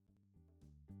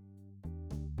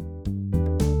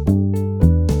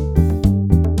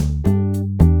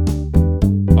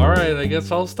guess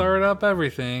I'll start up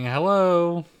everything.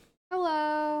 Hello.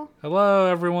 Hello. Hello,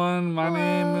 everyone. My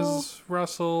name Hello. is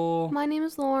Russell. My name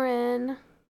is Lauren.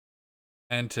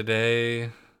 And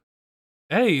today...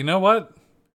 Hey, you know what?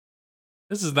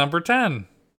 This is number 10.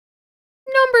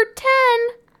 Number 10.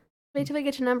 Wait till we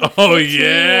get to number 15. Oh,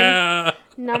 yeah.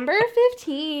 Number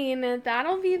 15.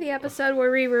 That'll be the episode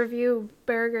where we review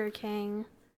Burger King.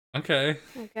 Okay.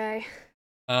 Okay.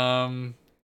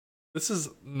 This is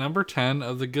number 10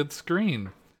 of the good screen.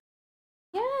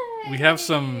 Yay. We have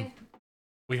some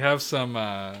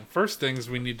first things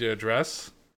we need to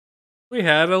address. We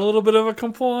had a little bit of a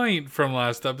complaint from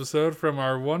last episode from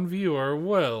our one viewer,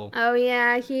 Will. Oh,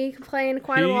 yeah. He complained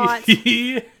quite a lot.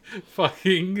 He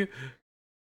fucking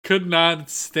could not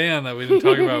stand that we didn't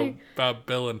talk about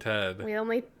Bill and Ted.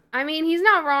 He's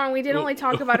not wrong. We did only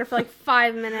talk about it for like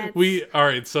 5 minutes.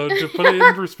 Alright, so to put it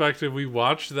in perspective, we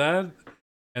watched that,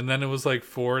 and then it was like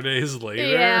 4 days later.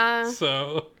 Yeah.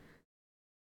 So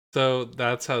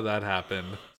that's how that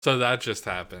happened. So that just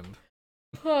happened.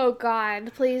 Oh,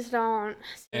 God. Please don't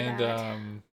say that.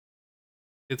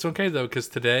 It's okay, though, because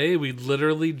today we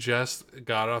literally just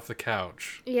got off the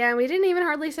couch. Yeah, we didn't even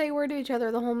hardly say a word to each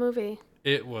other the whole movie.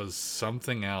 It was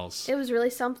something else. It was really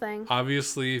something.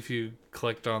 Obviously, if you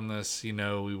clicked on this, you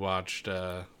know we watched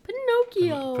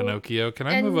Pinocchio. Pinocchio. Can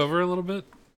I move over a little bit?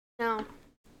 No.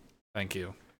 Thank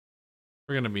you.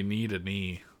 We're gonna be knee to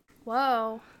knee.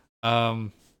 Whoa.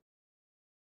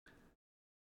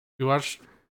 We watched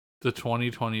the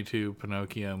 2022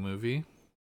 Pinocchio movie.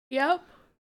 Yep.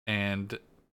 And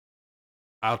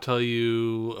I'll tell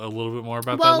you a little bit more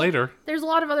about that later. There's a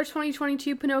lot of other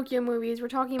 2022 Pinocchio movies. We're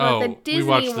talking about the Disney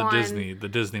one. We watched the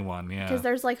Disney one, yeah. Because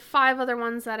there's like 5 other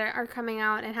ones that are coming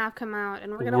out and have come out,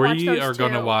 and we're gonna watch those too. We are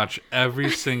gonna watch every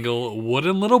single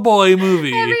wooden little boy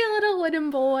movie. Every little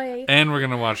wooden boy. And we're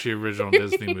gonna watch the original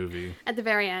Disney movie. At the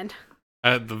very end.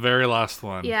 At the very last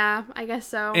one. Yeah, I guess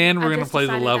so. And we're going to play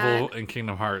the level in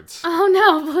Kingdom Hearts. Oh,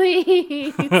 no,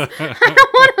 please. I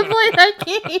don't want to play that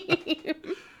game.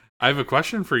 I have a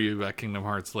question for you about Kingdom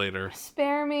Hearts later.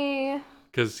 Spare me.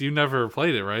 Because you never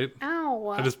played it, right? Ow.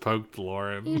 I just poked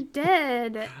Lauren. You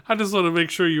did. I just want to make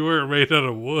sure you weren't made out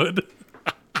of wood.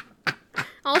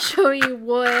 I'll show you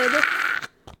wood.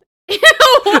 Ew,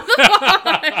 what the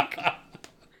fuck?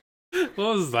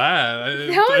 What was that?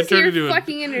 That was your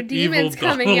fucking inner demons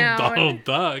coming out. Donald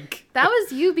Duck. That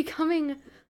was you becoming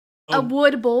a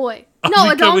wood boy.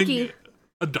 No, a donkey.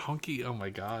 A donkey? Oh my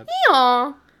god.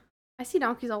 Yeah. I see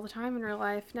donkeys all the time in real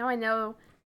life. Now I know.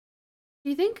 Do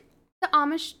you think the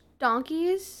Amish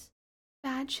donkeys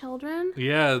bad children?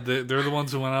 Yeah, they're the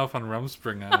ones who went off on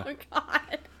Rumspringa. Oh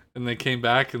god. And they came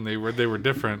back and they were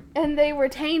different. And they were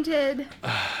tainted.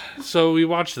 So we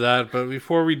watched that, but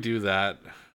before we do that,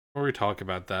 before we talk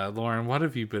about that, Lauren, what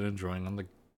have you been enjoying on the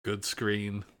good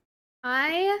screen?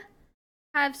 I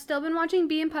have still been watching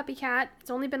Bee and Puppy Cat. It's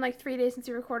only been like 3 days since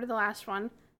we recorded the last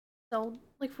one. So,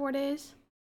 like 4 days.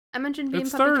 I mentioned Bee and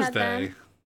Puppy Cat then. It's Thursday.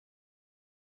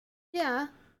 Yeah.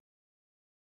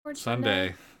 Sunday.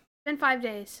 It's been 5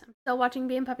 days. I'm still watching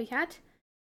Bee and Puppy Cat.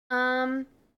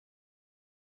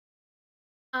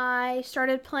 I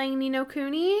started playing Ni no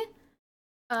Kuni.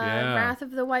 Wrath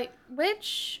of the White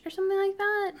Witch or something like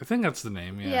that. I think that's the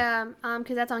name, yeah. Yeah,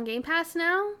 because that's on Game Pass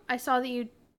now. I saw that you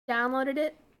downloaded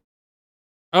it.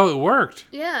 Oh, it worked?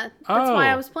 Yeah, that's why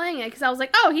I was playing it, because I was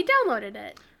like, oh, he downloaded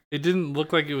it. It didn't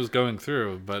look like it was going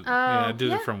through, but yeah, I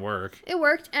did it from work. It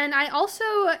worked, and I also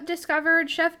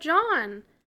discovered Chef John.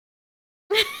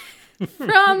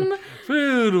 from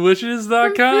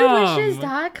foodwishes.com.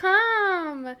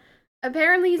 foodwishes.com.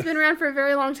 Apparently, he's been around for a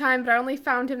very long time, but I only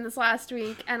found him this last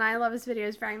week, and I love his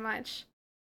videos very much.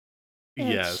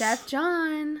 It's Chef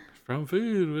John. From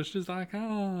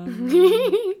foodwishes.com.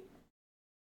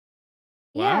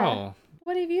 Yeah. Wow.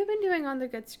 What have you been doing on the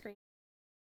good screen?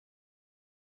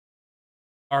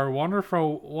 Our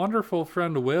wonderful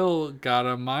friend Will got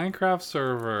a Minecraft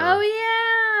server. Oh,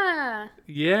 yeah.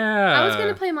 Yeah. I was going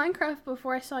to play Minecraft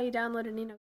before I saw you download Ni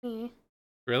no Kuni.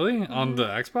 Really? Mm-hmm. On the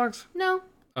Xbox? No.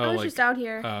 I was just out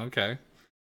here. Oh, okay.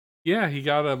 Yeah, he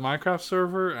got a Minecraft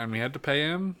server, and we had to pay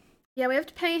him. Yeah, we have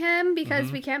to pay him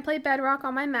because we can't play Bedrock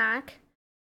on my Mac.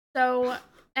 So,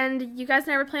 and you guys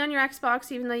never play on your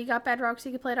Xbox, even though you got Bedrock, so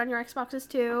you could play it on your Xboxes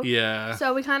too. Yeah.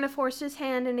 So we kind of forced his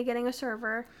hand into getting a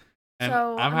server. And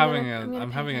so I'm having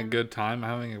a good time. I'm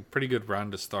having a pretty good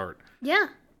run to start. Yeah,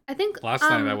 I think last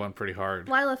night I went pretty hard.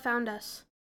 Lila found us.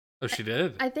 Oh, she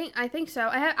did. I think so.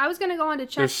 I was gonna go on to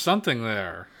check. There's something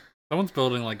there. Someone's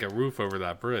building like a roof over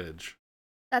that bridge.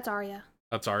 That's Arya.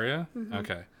 That's Arya? Mm-hmm.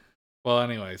 Okay. Well,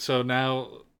 anyway, so now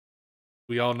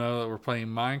we all know that we're playing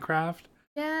Minecraft.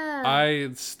 Yeah.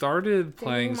 I started Dating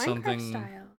playing Minecraft something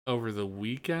style. over the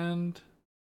weekend,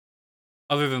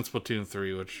 other than Splatoon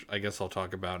 3, which I guess I'll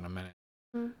talk about in a minute.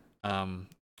 Mm.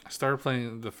 I started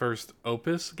playing the first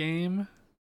Opus game.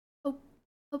 Oh,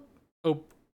 oh, Oh, Opus.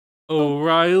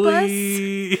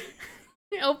 O'Reilly.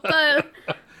 Opus.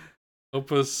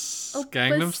 Opus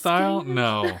Gangnam Opus Style? Gangnam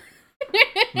No. Style.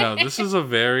 No, this is a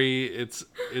very it's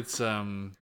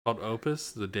called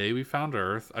Opus, The Day We Found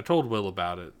Earth. I told Will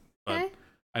about it, but Okay.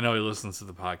 I know he listens to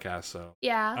the podcast, so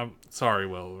Yeah. I'm sorry,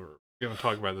 Will. We're gonna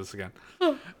talk about this again.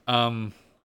 Oh. Um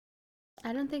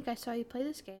I don't think I saw you play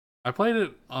this game. I played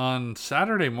it on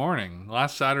Saturday morning,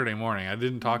 last Saturday morning. I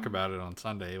didn't talk Mm. about it on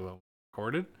Sunday when we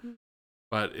recorded, Mm.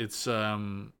 but it's a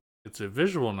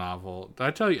visual novel. Did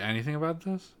I tell you anything about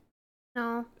this?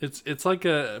 No. It's like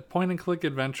a point and click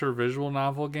adventure visual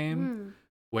novel game Mm.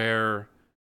 where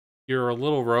you're a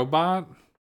little robot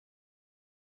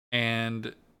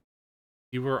and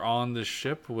you were on this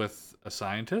ship with a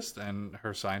scientist and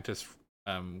her scientist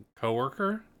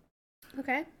coworker,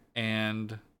 Okay.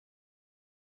 and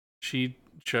she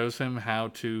shows him how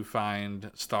to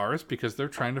find stars because they're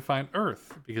trying to find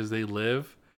Earth because they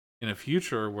live in a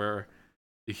future where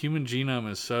the human genome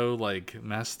is so like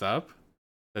messed up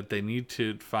that they need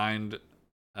to find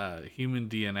human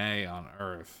DNA on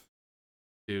Earth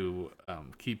to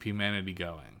keep humanity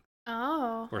going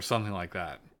Oh. or something like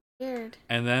that. Weird.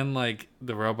 And then like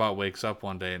the robot wakes up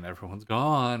one day and everyone's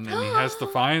gone and he has to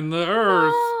find the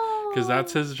Earth because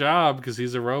that's his job because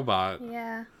he's a robot.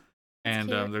 Yeah. And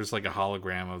cute. there's like a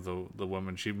hologram of the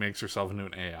woman. She makes herself into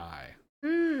an AI.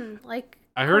 Like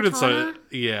I heard it's Cortana?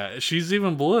 yeah, she's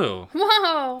even blue.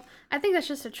 Whoa. I think that's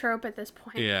just a trope at this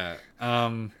point. Yeah.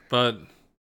 But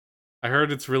I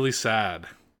heard it's really sad.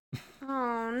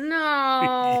 Oh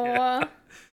no. Yeah.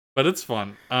 But it's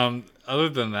fun. Other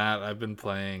than that, I've been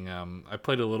playing I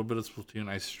played a little bit of Splatoon.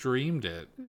 I streamed it.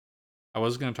 I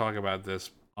was gonna talk about this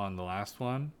on the last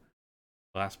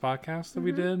podcast that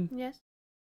we did. Yes.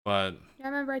 But I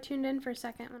remember I tuned in for a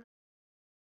second when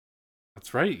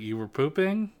that's right, you were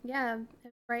pooping?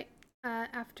 right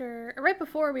right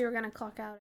before we were gonna clock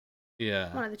out.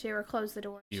 Yeah. One of the two, or close the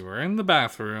doors. You were in the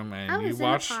bathroom and I you was in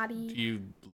watched the potty. you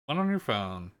went on your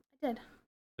phone. I did.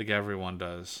 Like everyone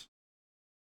does.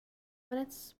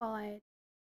 Minutes while I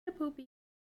did a poopy.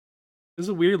 Is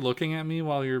it weird looking at me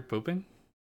while you're pooping?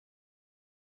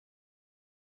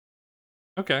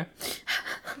 Okay.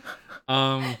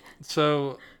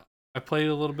 So I played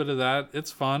a little bit of that.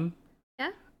 It's fun.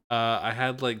 Yeah. I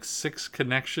had like 6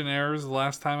 connection errors the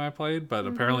last time I played, but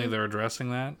apparently they're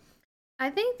addressing that. I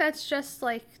think that's just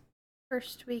like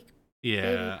first week.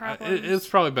 Yeah, it's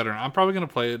probably better. I'm probably gonna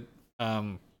play it.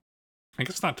 I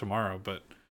guess not tomorrow, but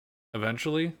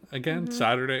eventually again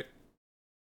Saturday. I'm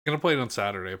gonna play it on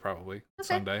Saturday probably. Okay.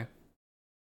 Sunday.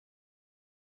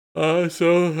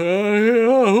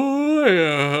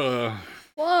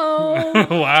 Whoa!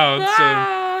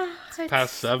 Wow, it's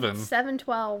past 7.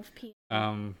 7:12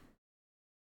 p.m.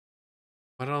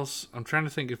 What else? I'm trying to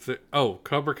think if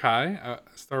Cobra Kai. I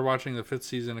started watching the 5th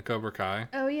season of Cobra Kai.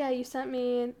 Oh yeah, you sent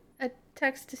me a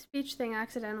text to speech thing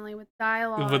accidentally with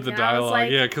dialogue. With the dialogue,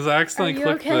 like, yeah, because I accidentally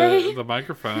clicked the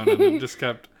microphone and it just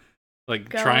kept like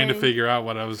trying to figure out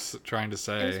what I was trying to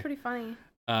say. It was pretty funny.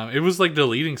 It was like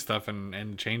deleting stuff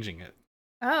and changing it.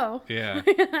 Oh. Yeah.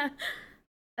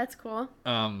 That's cool.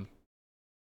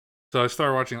 So I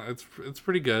started watching. It's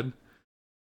pretty good.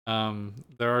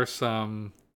 There are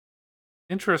some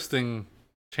interesting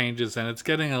changes and it's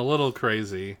getting a little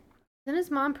crazy. Isn't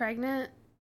his mom pregnant?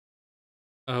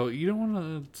 Oh, you don't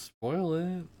want to spoil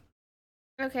it.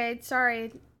 Okay,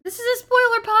 sorry. This is a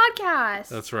spoiler podcast.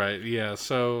 That's right. Yeah.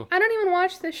 So I don't even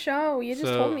watch the show. You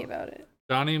just told me about it.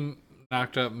 Johnny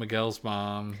knocked up Miguel's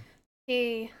mom.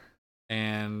 Hey.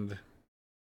 And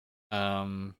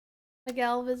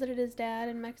Miguel visited his dad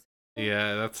in Mexico.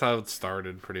 Yeah, that's how it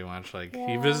started pretty much. Like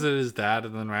he visited his dad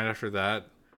and then right after that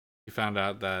he found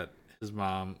out that his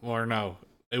mom, or no,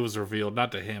 it was revealed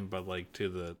not to him but like to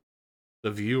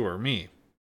the viewer, me.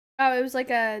 Oh, it was like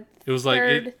a It was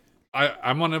third... like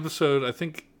I'm on episode I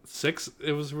think 6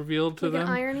 it was revealed to them.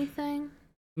 An irony thing?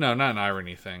 No, not an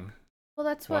irony thing. Well,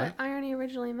 that's what irony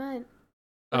originally meant.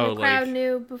 When the crowd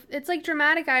knew. It's like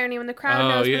dramatic irony when the crowd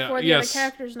knows before the other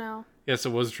characters know. Yes,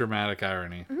 it was dramatic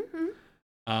irony.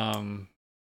 Smart.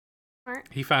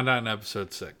 He found out in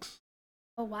episode 6.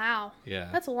 Oh, wow. Yeah.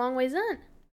 That's a long ways in.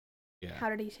 Yeah. How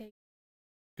did he take it?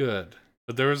 Good.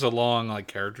 But there was a long like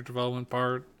character development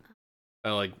part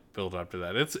that like built up to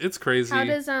that. It's crazy. How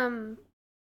does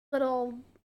little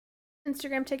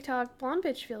Instagram TikTok blonde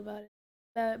bitch feel about it?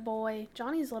 The boy,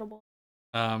 Johnny's little boy.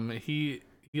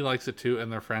 He likes it too,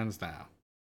 and they're friends now.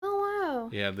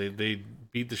 Yeah, they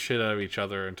beat the shit out of each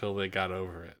other until they got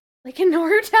over it. Like in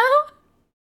Naruto?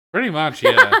 Pretty much,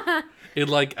 yeah. It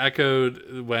like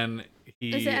echoed when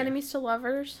he. Is it enemies to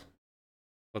lovers?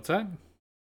 What's that?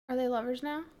 Are they lovers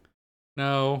now?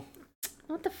 No.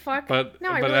 What the fuck? But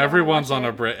really everyone's on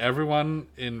a break. Everyone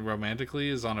in romantically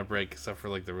is on a break except for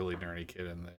like the really nerdy kid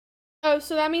in there. Oh,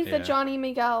 so that means that Johnny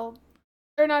Miguel,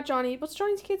 or not Johnny. What's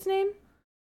Johnny's kid's name?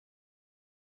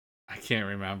 I can't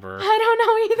remember. I don't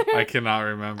know either. I cannot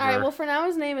remember. All right. Well, for now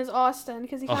his name is Austin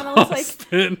because he kind of looks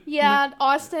like. Yeah,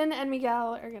 Austin and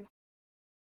Miguel are gonna.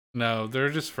 No, they're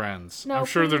just friends. No, I'm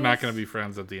sure they're not please. going to be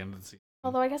friends at the end of the season.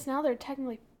 Although I guess now they're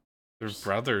technically. They're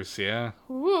brothers, yeah.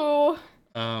 Ooh.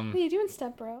 What are you doing,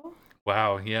 step bro?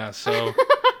 Wow, yeah. So,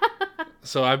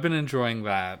 so I've been enjoying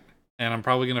that, and I'm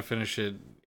probably gonna finish it.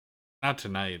 Not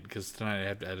tonight, because tonight I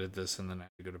have to edit this, and then I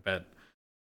have to go to bed.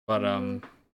 But I'm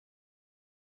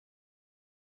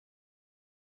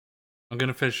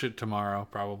gonna finish it tomorrow,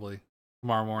 probably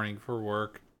tomorrow morning for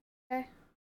work. Okay.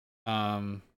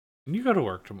 And you go to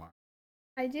work tomorrow.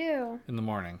 I do. In the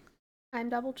morning. I'm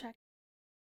double checking.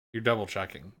 You're double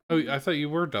checking. Oh, I thought you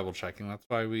were double checking. That's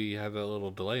why we had that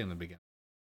little delay in the beginning.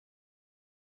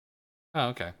 Oh,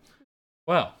 okay.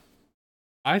 Well,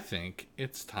 I think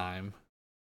it's time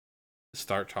to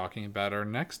start talking about our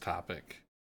next topic,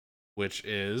 which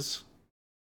is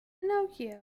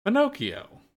Pinocchio. Pinocchio.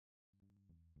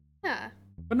 Yeah.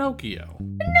 Pinocchio.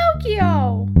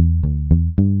 Pinocchio!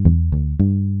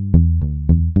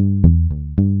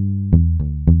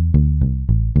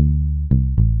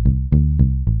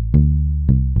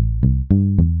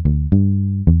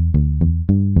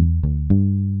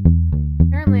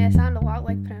 Apparently I sound a lot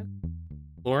like Pinocchio.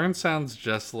 Lauren sounds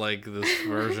just like this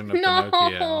version of No,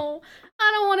 Pinocchio.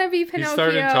 I don't want to be Pinocchio. He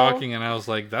started talking and I was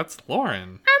like, that's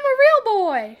Lauren. I'm a real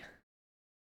boy.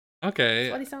 Okay.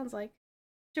 That's what he sounds like.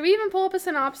 Should we even pull up a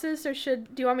synopsis, or do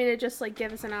you want me to just like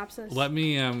give a synopsis? Let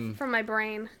me from my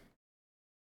brain.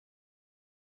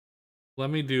 Let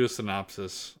me do a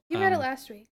synopsis. You read it last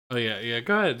week. Oh yeah.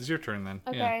 Go ahead. It's your turn then.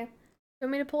 Okay. Yeah. You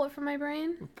want me to pull it from my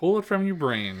brain? Pull it from your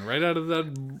brain, right out of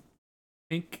that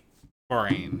pink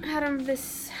brain. Out of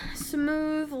this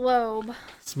smooth lobe.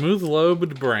 Smooth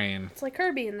lobed brain. It's like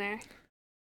Kirby in there.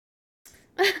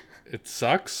 It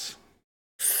sucks.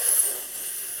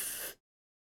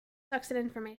 Sucks at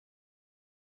information.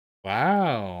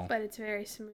 Wow. But it's very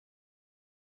smooth.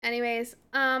 Anyways,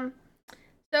 so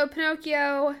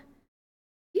Pinocchio,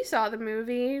 you saw the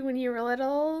movie when you were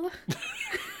little.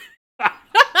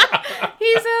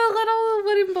 He's a little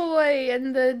wooden boy,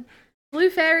 and the blue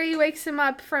fairy wakes him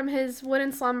up from his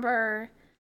wooden slumber,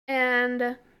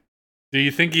 and... Do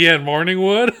you think he had morning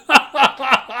wood?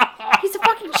 He's a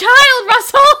fucking child,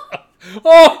 Russell!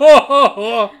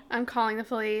 Oh! I'm calling the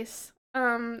police.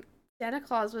 Santa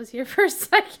Claus was here for a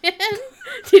second.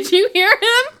 Did you hear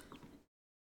him?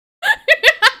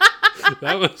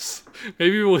 That was...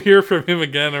 Maybe we'll hear from him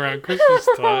again around Christmas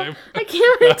time. I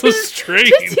can't wait that was strange.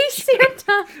 to see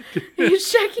Santa.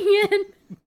 He's checking in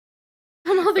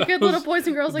on all the good little boys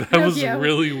and girls like Pinocchio. That was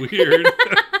really weird.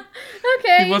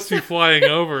 Okay. He must be flying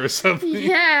over or something.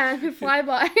 Yeah, he fly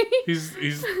by.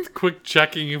 He's quick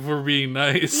checking if we're being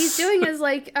nice. He's doing his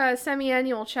like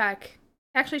semi-annual check.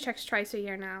 He actually checks twice a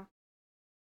year now.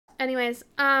 Anyways,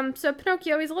 so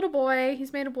Pinocchio, he's a little boy.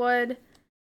 He's made of wood.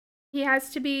 He has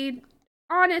to be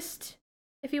honest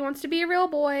if he wants to be a real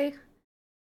boy.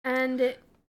 And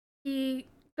he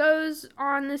goes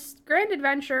on this grand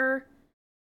adventure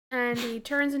and he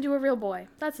turns into a real boy.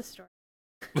 That's the story.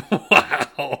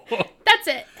 Wow. That's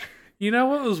it. You know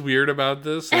what was weird about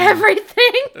this?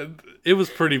 Everything. It was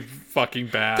pretty fucking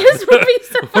bad. This movie's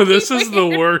so well, this weird. is the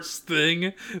worst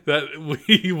thing that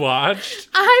we watched.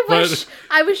 I wish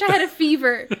I had a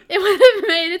fever. It would have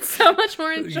made it so much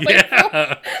more enjoyable.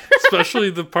 Yeah, especially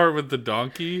the part with the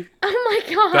donkey. Oh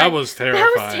my god, that was terrifying.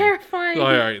 That was terrifying.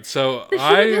 All right, so this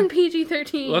should have been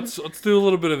PG-13. Let's do a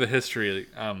little bit of the history.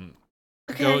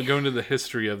 Okay. Go into the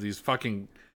history of these fucking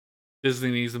Disney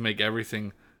needs to make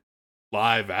everything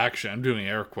live action. I'm doing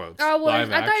air quotes. Oh, well, I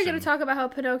thought you were going to to talk about how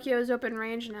Pinocchio is open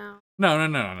range now. No.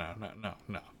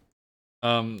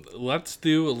 Let's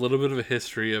do a little bit of a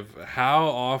history of how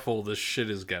awful this shit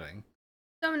is getting.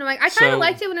 So annoying. I kind of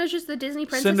liked it when it was just the Disney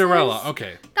princesses. Cinderella,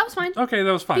 okay. That was fine. Okay,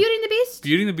 that was fine. Beauty and the Beast?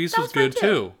 Beauty and the Beast was good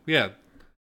too. Yeah.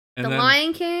 And the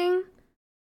Lion King.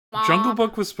 Jungle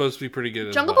Book was supposed to be pretty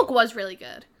good Jungle Book was really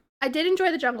good. I did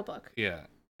enjoy the Jungle Book. Yeah.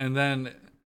 And then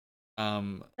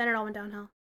then it all went downhill.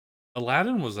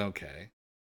 Aladdin was okay.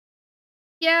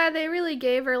 Yeah, they really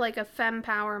gave her like a femme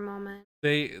power moment.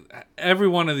 Every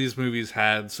one of these movies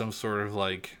had some sort of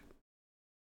like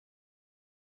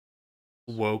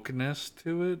wokeness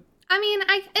to it. I mean,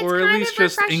 it's or at kind least of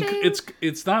just refreshing.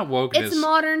 it's not wokeness. It's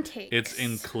modern takes. It's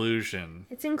inclusion.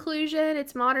 It's inclusion.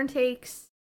 It's modern takes.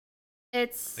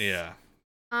 It's yeah.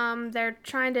 They're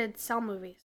trying to sell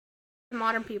movies to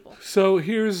modern people. So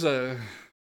here's a.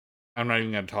 I'm not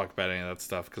even gonna talk about any of that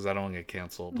stuff because I don't want to get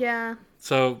canceled. Yeah.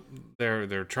 So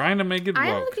they're trying to make it woke.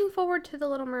 I'm looking forward to the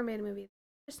Little Mermaid movie.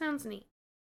 It sounds neat.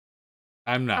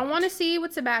 I'm not. I want to see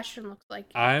what Sebastian looks like.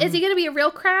 Is he going to be a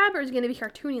real crab or is he going to be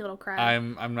cartoony little crab?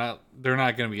 I'm not. They're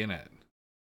not going to be in it.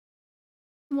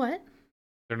 What?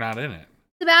 They're not in it.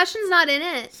 Sebastian's not in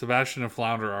it. Sebastian and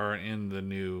Flounder aren't in the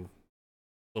new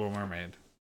Little Mermaid.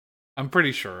 I'm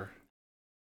pretty sure.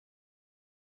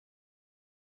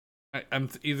 I'm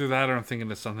either that or I'm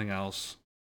thinking of something else.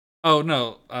 Oh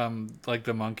no, like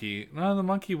the monkey. No, the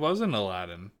monkey wasn't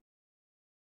Aladdin.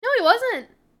 No, he wasn't.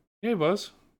 Yeah, he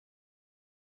was.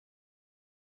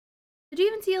 Did you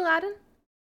even see Aladdin?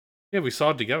 Yeah, we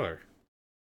saw it together.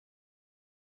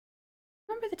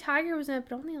 I remember the tiger was in it,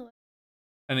 but only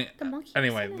And the monkey.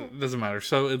 Anyway, it doesn't matter.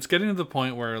 So it's getting to the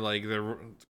point where like they're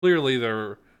clearly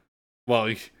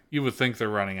well, you would think they're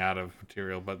running out of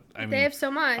material, but I mean they have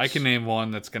so much. I can name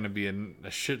one that's going to be a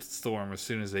shitstorm as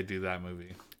soon as they do that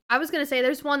movie. I was gonna say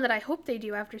there's one that I hope they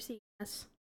do after seeing this.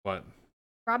 What?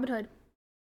 Robin Hood.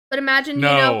 But imagine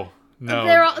No,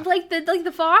 they're all, like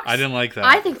the fox. I didn't like that.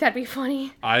 I think that'd be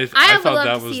funny. I thought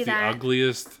that was the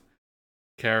ugliest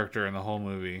character in the whole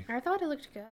movie. I thought it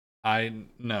looked good. I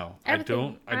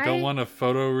don't want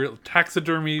a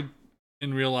taxidermy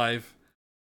in real life.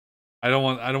 I don't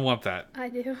want that. I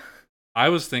do. I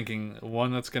was thinking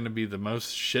one that's going to be the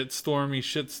most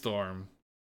shitstorm.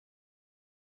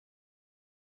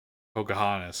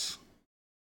 Pocahontas.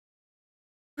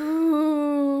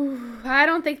 Ooh, I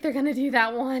don't think they're gonna do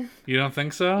that one. You don't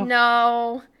think so?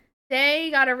 No,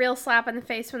 they got a real slap in the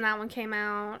face when that one came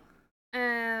out.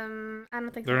 I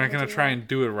don't think they're not gonna try and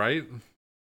do it right.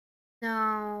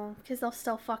 No, because they'll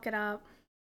still fuck it up.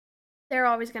 They're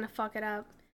always gonna fuck it up.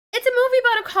 It's a movie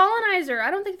about a colonizer.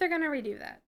 I don't think they're gonna redo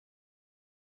that.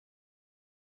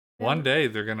 One day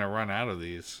they're gonna run out of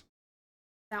these.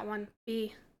 That one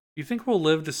B. You think we'll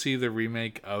live to see the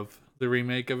remake of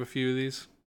a few of these?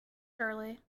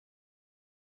 Surely.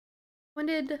 When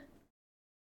did?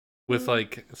 With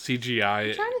like CGI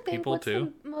I'm trying to think, people what's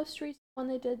too. The most recent one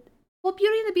they did. Well,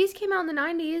 Beauty and the Beast came out in the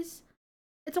 90s.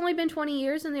 It's only been 20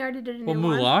 years, and they already did a new one.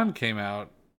 Well, Mulan came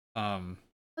out in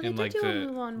they like did do a the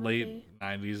Mulan late movie.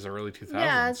 90s, early 2000s.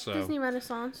 Yeah, it's so. Disney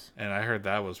Renaissance. And I heard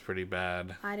that was pretty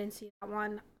bad. I didn't see that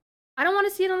one. I don't want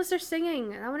to see it unless they're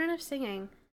singing. I want to have singing.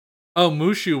 Oh,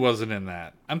 Mushu wasn't in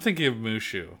that. I'm thinking of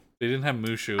Mushu. They didn't have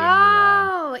Mushu in Mulan.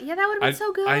 Oh, yeah, that would have been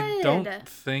so good. I don't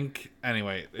think.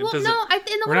 Anyway, it well, doesn't. no,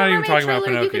 in the we're Little not even Mermaid talking trailer, about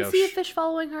Pinocchio. you can see a fish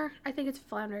following her. I think it's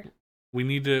flounder. We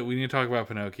need to talk about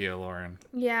Pinocchio, Lauren.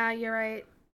 Yeah, you're right.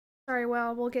 Sorry,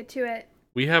 well, we'll get to it.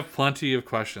 We have plenty of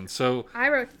questions. So I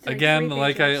wrote again, 3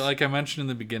 like pages. I mentioned in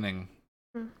the beginning,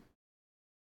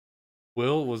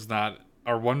 Will was not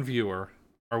our one viewer,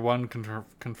 our one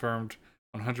confirmed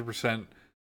 100%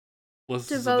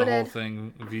 listens to the whole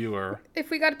thing viewer. If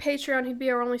we got a Patreon, he'd be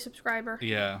our only subscriber.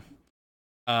 Yeah.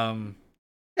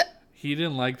 He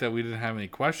didn't like that we didn't have any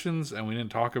questions and we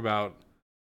didn't talk about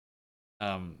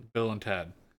Bill and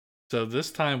Ted. So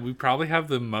this time we probably have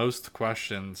the most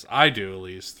questions, I do at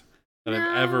least, that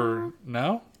I've ever...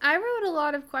 No? I wrote a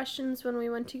lot of questions when we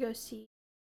went to go see.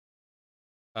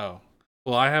 Oh.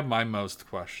 Well, I have my most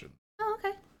questions. Oh,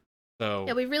 okay. So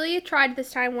yeah, we really tried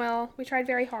this time well. We tried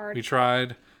very hard. We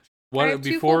tried. I have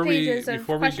before we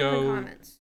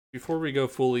go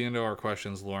fully into our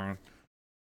questions, Lauren,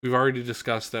 we've already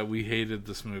discussed that we hated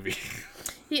this movie.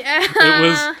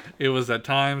 Yeah. It was at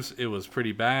times it was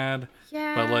pretty bad.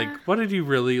 Yeah. But like, what did you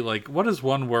really like? What is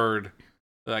one word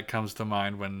that comes to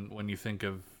mind when you think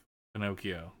of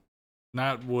Pinocchio?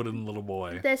 Not wooden little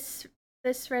boy. This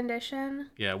rendition.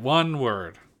 Yeah, one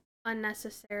word.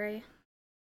 Unnecessary.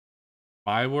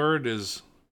 My word is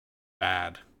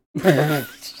bad. Wow,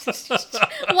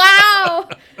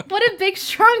 what a big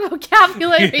strong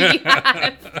vocabulary you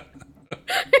have.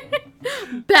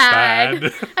 Bad. I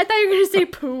thought you were gonna say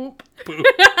poop.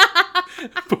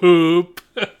 Poop.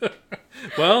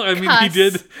 Well, I mean, Cuss. He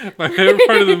did. My favorite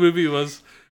part of the movie was,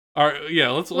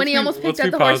 let's when he almost picked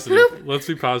up the positive. horse poop. Let's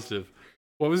be positive.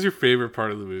 What was your favorite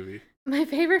part of the movie? My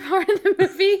favorite part of the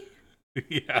movie?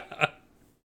 Yeah.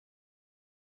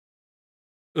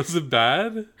 Was it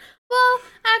bad? Well,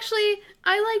 actually,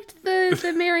 I liked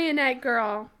the marionette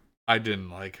girl. I didn't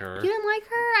like her. You didn't like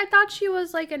her? I thought she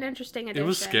was like an interesting addition. It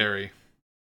was scary.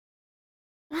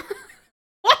 Why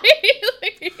are you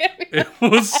looking at me? It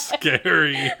was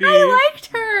scary. I liked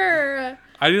her.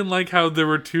 I didn't like how there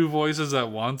were two voices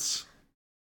at once.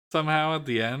 Somehow at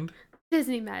the end,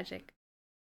 Disney magic.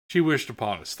 she wished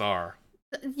upon a star.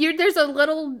 There's a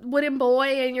little wooden boy,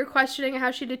 and you're questioning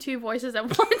how she did two voices at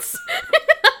once.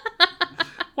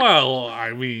 Well,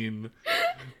 I mean,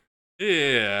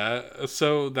 yeah.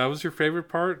 So that was your favorite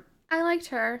part? I liked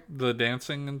her. The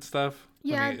dancing and stuff?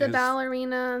 Yeah, the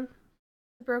ballerina,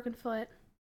 the broken foot.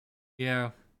 Yeah.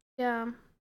 Yeah.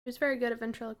 She was very good at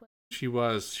ventriloquism. She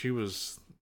was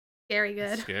Scary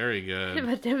good. Scary good.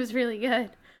 But it was really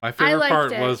good. My favorite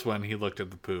part was when he looked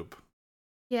at the poop.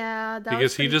 Yeah, that because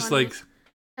was he just funny. like,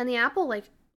 and the apple like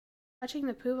touching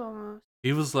the poop almost.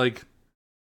 He was like,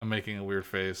 I'm making a weird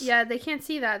face. Yeah, they can't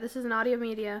see that. This is an audio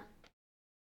media.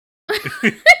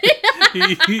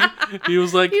 he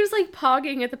was like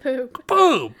pogging at the poop.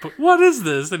 Poop! What is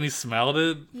this? And he smelled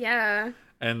it. Yeah.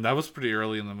 And that was pretty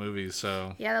early in the movie,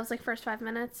 so. Yeah, that was like first 5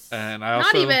 minutes. And I also.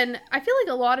 Not even. I feel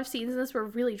like a lot of scenes in this were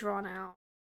really drawn out.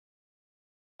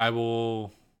 I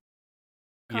will.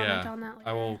 Comment on that later.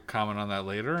 I will comment on that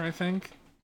later, I think.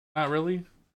 Not really.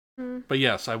 Mm. But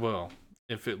yes, I will.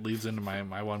 If it leads into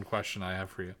my one question I have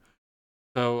for you.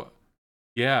 So,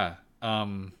 yeah.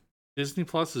 Disney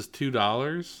Plus is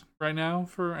 $2 right now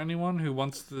for anyone who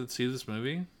wants to see this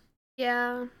movie.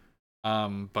 Yeah.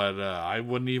 But I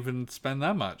wouldn't even spend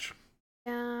that much.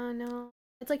 Yeah, no.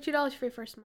 It's like $2 for your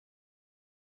first month.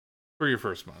 For your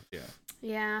first month, yeah.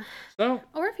 Yeah. So.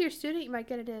 Or if you're a student, you might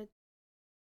get a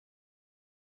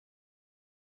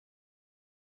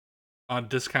on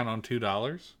discount on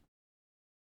 $2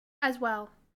 as well.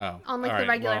 Oh, on like the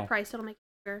regular price, it'll make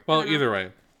it bigger. Well, either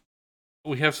way,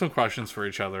 we have some questions for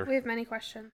each other. We have many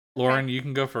questions. Lauren, you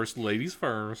can go first. Ladies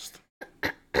first.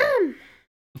 The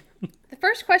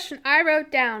first question I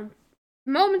wrote down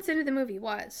moments into the movie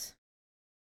was,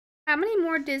 how many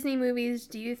more Disney movies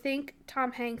do you think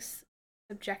Tom Hanks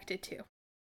objected to?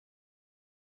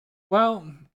 Well,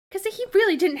 because he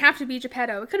really didn't have to be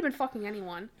Geppetto. It could have been fucking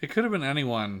anyone. It could have been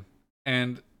anyone.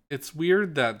 And it's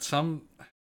weird that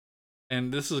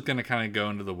and this is going to kind of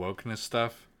go into the wokeness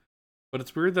stuff, but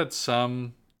it's weird that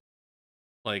some,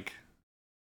 like,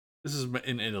 this is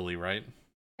in Italy, right?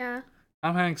 Yeah.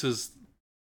 Tom Hanks is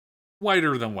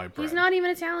whiter than white bread. He's not even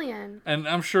Italian. And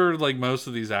I'm sure, like, most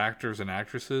of these actors and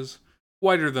actresses,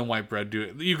 whiter than white bread,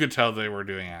 you could tell they were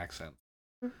doing accents.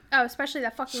 Oh, especially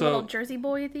that fucking little Jersey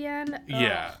boy at the end.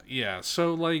 Yeah.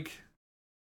 So, like,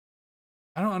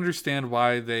 I don't understand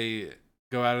why they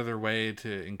go out of their way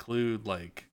to include,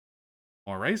 like,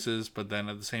 more races, but then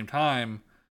at the same time,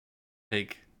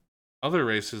 take other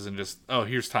races and just,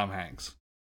 here's Tom Hanks.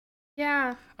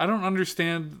 Yeah. I don't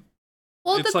understand.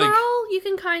 Well, the girl, you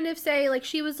can kind of say, like,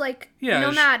 she was, like,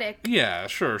 nomadic.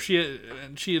 Sure. She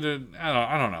had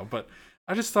I don't know, but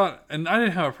I just thought, and I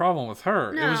didn't have a problem with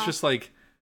her. No. It was just, like,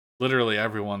 literally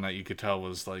everyone that you could tell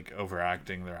was, like,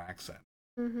 overacting their accent.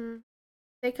 Mm-hmm.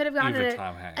 They could have gotten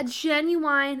a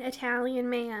genuine Italian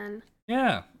man.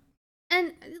 Yeah.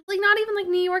 And, like, not even, like,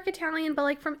 New York Italian, but,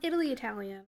 like, from Italy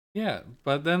Italian. Yeah,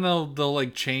 but then they'll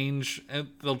like, change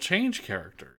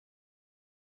characters.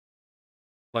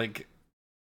 Like,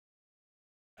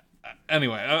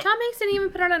 anyway. Tom Hanks didn't even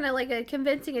put on a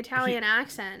convincing Italian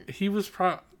accent. He was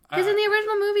because in the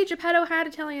original movie, Geppetto had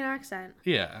Italian accent.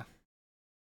 Yeah.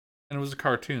 And it was a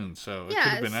cartoon, so it could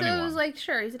have been anyone. So it was like,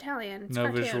 sure, he's Italian. It's no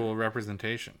cartoon. Visual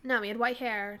representation. No, he had white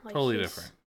hair. Like, totally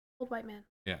different. Old white man.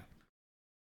 Yeah.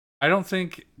 I don't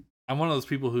think... I'm one of those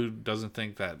people who doesn't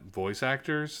think that voice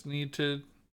actors need to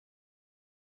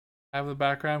have the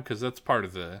background, because that's part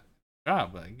of the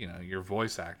job. Like, your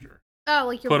voice actor. Oh,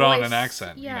 like your Put voice. on an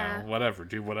accent, yeah. Whatever.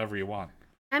 Do whatever you want.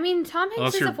 I mean, Tom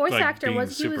Hanks as a voice actor he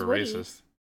was Woody. Racist.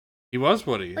 He was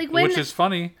Woody, like which is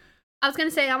funny. I was going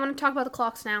to say, I want to talk about the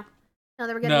clocks now. Now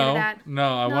that we're getting into that.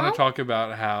 No, I want to talk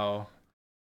about how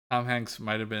Tom Hanks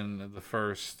might have been the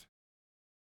first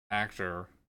actor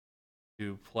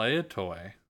to play a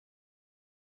toy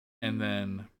and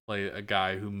then play a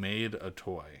guy who made a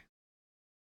toy.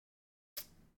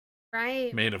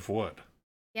 Right. Made of wood.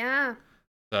 Yeah.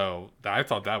 So I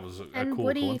thought that was a cool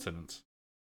Woody. coincidence.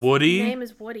 Woody? His name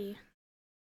is Woody.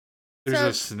 There's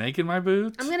a snake in my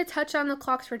boots? I'm going to touch on the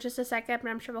clocks for just a second, but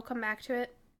I'm sure we'll come back to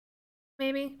it.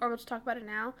 Maybe. Or we'll just talk about it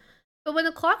now. But when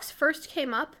the clocks first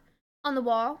came up on the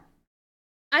wall,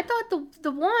 I thought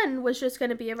the one was just going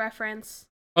to be a reference.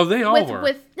 Oh, they all were.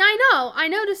 I know. I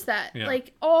noticed that. Yeah.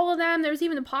 Like, all of them. There was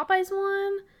even the Popeyes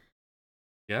one.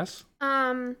 Yes?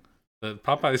 The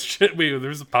Popeyes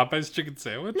there's a Popeyes chicken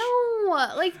sandwich? No,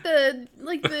 like the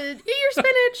eat your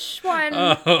spinach one.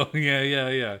 Oh,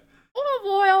 yeah. Olive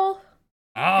oil.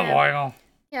 Olive oil.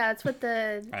 Yeah, it's with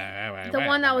the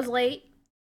one that was late.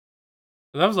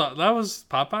 That was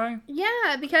Popeye?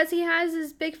 Yeah, because he has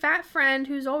his big fat friend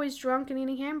who's always drunk and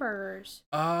eating hamburgers.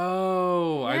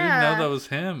 Oh, I didn't know Yeah. that was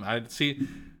him. I'd see,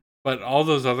 but all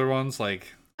those other ones,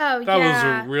 like, Oh, that was a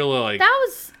yeah. really, like, That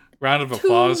was round of too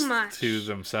applause much. to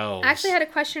themselves. I actually had a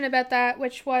question about that,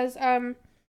 which was,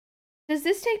 does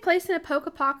this take place in a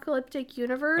post-apocalyptic a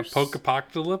universe?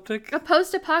 post-apocalyptic? A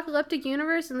post-apocalyptic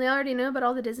universe, and they already know about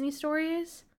all the Disney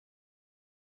stories?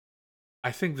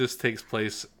 I think this takes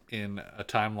place in a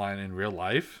timeline in real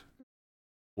life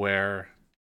where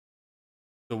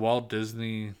the Walt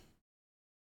Disney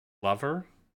lover,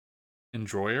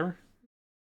 enjoyer,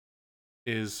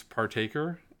 is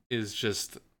partaker, is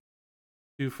just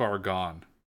too far gone.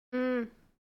 Mm.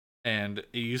 And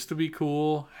it used to be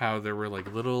cool how there were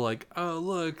like little like, oh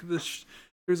look, there's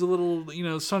a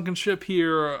little, sunken ship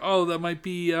here. Oh, that might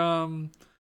be uh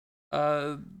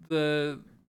the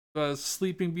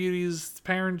Sleeping Beauty's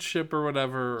parent ship or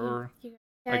whatever. Or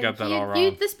I got that all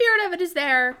wrong. The spirit of it is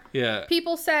there. Yeah,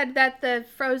 People said that the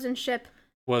frozen ship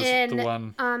was in the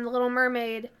one. The Little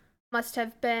Mermaid must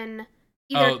have been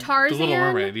either Tarzan, the Little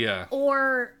Mermaid, yeah,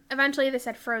 or eventually they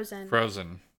said Frozen.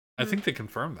 Frozen. I think they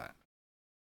confirmed that.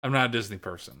 I'm not a Disney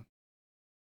person.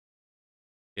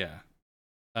 Yeah.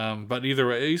 But either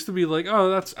way, it used to be like, oh,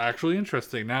 that's actually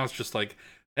interesting. Now it's just like,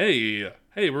 hey,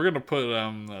 we're gonna put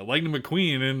Lightning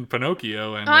McQueen in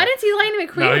Pinocchio, and I didn't see Lightning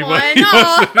McQueen no, one. He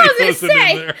I was gonna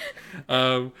say.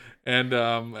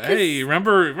 Hey,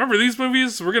 remember these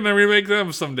movies? We're gonna remake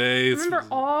them someday. Remember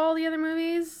all the other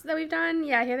movies that we've done?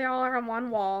 Yeah, here they all are on one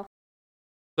wall.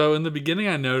 So in the beginning,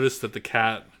 I noticed that the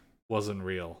cat wasn't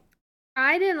real,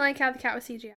 I didn't like how the cat was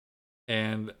CGI.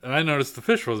 and I noticed the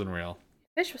fish wasn't real.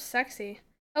 Fish was sexy.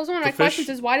 That was one of my questions: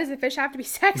 is why does the fish have to be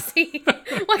sexy? Why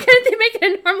couldn't they make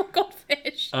it a normal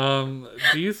goldfish?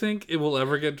 Do you think it will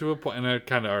ever get to a point? And I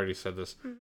kind of already said this.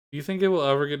 Do you think it will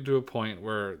ever get to a point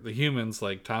where the humans,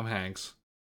 like Tom Hanks,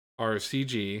 are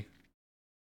CG,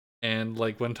 and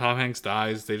like when Tom Hanks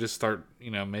dies, they just start,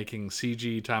 making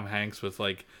CG Tom Hanks with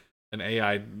like an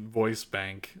AI voice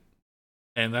bank,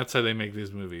 and that's how they make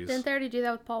these movies? Didn't they already do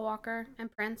that with Paul Walker and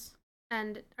Prince?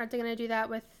 And aren't they going to do that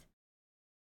with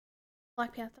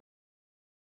Black Panther?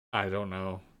 I don't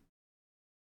know.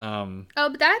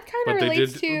 But that kind of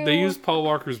relates to. They used Paul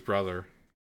Walker's brother.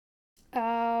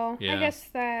 Oh, yeah. I guess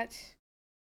that.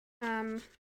 I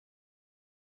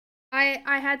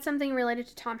had something related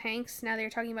to Tom Hanks. Now that you're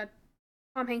talking about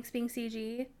Tom Hanks being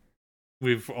CG.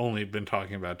 We've only been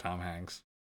talking about Tom Hanks.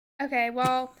 Okay,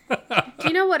 well, do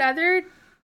you know what other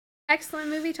excellent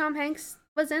movie Tom Hanks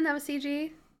was in that was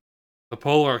CG? The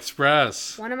Polar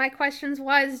Express. One of my questions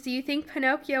was, do you think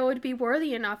Pinocchio would be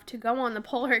worthy enough to go on the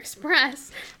Polar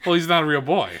Express? Well, he's not a real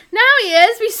boy. Now he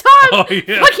is. We saw him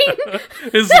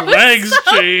fucking... His legs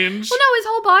changed. Well, no, his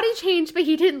whole body changed, but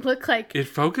he didn't look like... It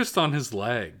focused on his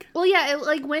leg. Well, yeah, it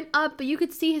like went up, but you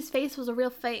could see his face was a real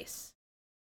face.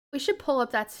 We should pull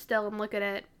up that still and look at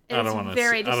it. It's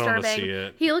very disturbing. I don't want to see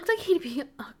it. He looked like he'd be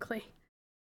ugly.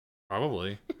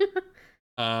 Probably.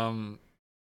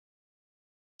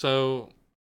 So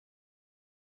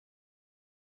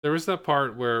there was that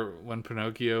part where when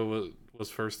Pinocchio was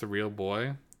first a real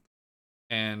boy,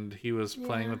 and he was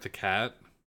playing with the cat.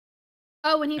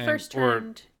 Oh, when he first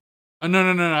turned. Oh no!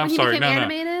 I'm sorry.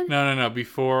 Animated? No.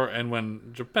 Before and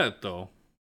when Geppetto.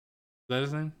 Is that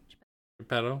his name?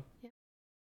 Geppetto. Yeah.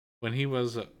 When he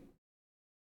was.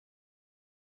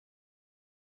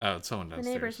 Oh, it's someone downstairs.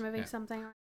 The neighbor's moving something.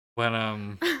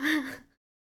 When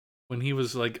when he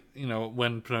was like,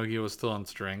 when Pinocchio was still on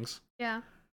strings. Yeah.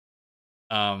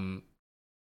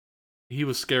 He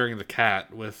was scaring the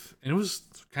cat with, and it was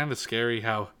kind of scary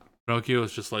how Pinocchio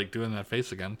was just like doing that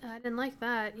face again. I didn't like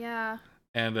that. Yeah.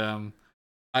 And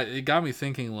it got me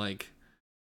thinking, like,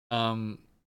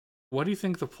 what do you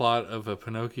think the plot of a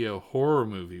Pinocchio horror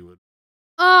movie would be?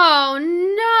 Oh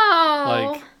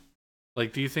no!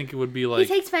 Like, do you think it would be like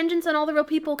he takes vengeance on all the real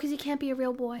people because he can't be a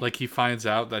real boy? Like he finds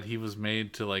out that he was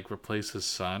made to like replace his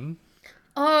son.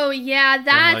 Oh yeah, that's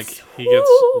and, like he gets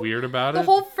weird about it. The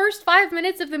whole first 5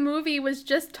 minutes of the movie was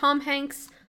just Tom Hanks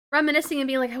reminiscing and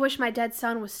being like, "I wish my dead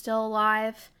son was still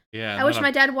alive. Yeah, I wish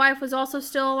my dead wife was also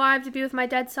still alive to be with my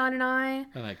dead son and I."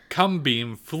 And a cum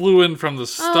beam flew in from the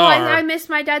star. Oh, I miss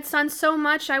my dead son so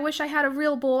much. I wish I had a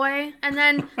real boy. And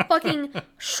then fucking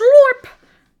slurp.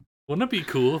 Wouldn't it be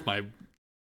cool if my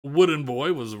wooden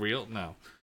boy was real? No.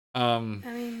 I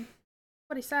mean,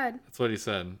 what he said. That's what he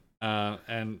said.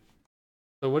 And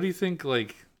so what do you think,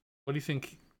 like, what do you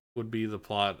think would be the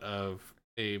plot of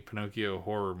a Pinocchio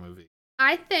horror movie?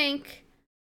 I think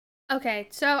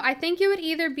it would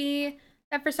either be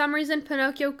that for some reason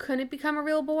Pinocchio couldn't become a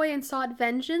real boy and sought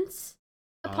vengeance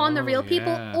upon the real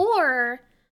people, or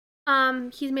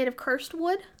he's made of cursed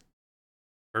wood.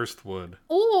 Cursed wood.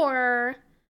 Or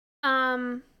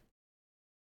what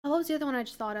was the other one I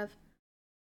just thought of?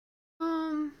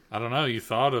 I don't know, you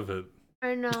thought of it.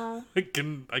 I know. I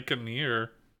couldn't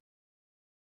hear.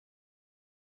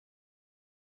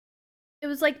 It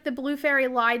was like the blue fairy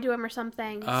lied to him or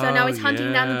something. So now he's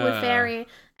hunting down the blue fairy.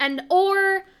 And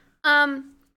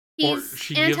he's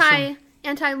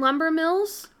anti lumber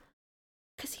mills.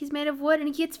 Because he's made of wood and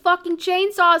he gets fucking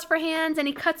chainsaws for hands and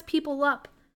he cuts people up.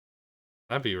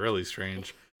 That'd be really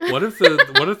strange. What if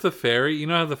the fairy, you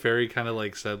know how the fairy kind of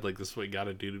like said like this is what you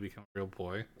gotta do to become a real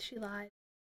boy? She lied.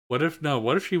 What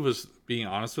if she was being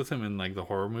honest with him in like the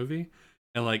horror movie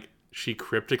and like she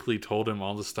cryptically told him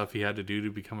all the stuff he had to do to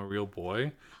become a real boy?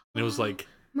 And it was like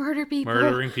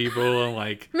murdering people and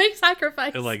like make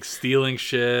sacrifice. And like stealing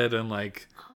shit and like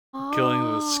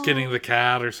skinning the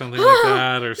cat or something like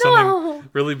that or something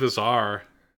really bizarre.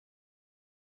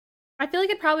 I feel like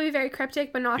it'd probably be very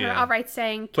cryptic, but not her outright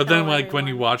saying. But then, like everyone. When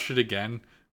you watch it again,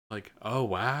 like, oh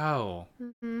wow,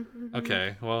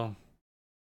 okay, well,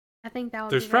 I think that would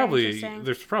be very interesting.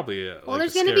 There's probably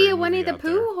there's going to be a Winnie the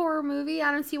Pooh horror movie.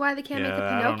 I don't see why they can't make a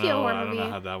Pinocchio horror movie. I don't know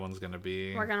how that one's going to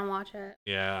be. We're going to watch it.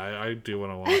 Yeah, I do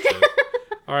want to watch it.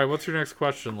 All right, what's your next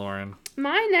question, Lauren?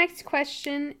 My next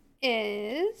question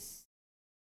is.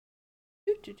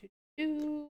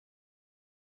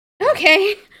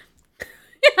 Okay.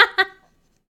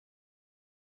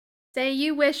 Say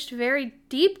you wished very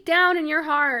deep down in your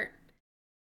heart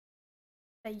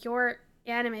that your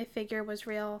anime figure was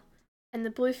real and the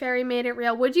blue fairy made it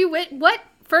real. Would you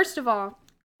first of all,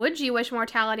 would you wish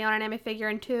mortality on an anime figure?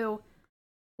 And two,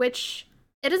 it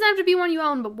doesn't have to be one you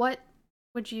own, but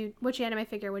which anime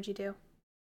figure would you do?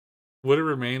 Would it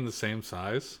remain the same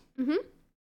size? Mm-hmm.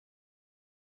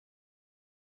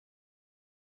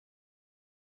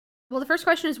 Well, the first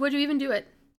question is, would you even do it?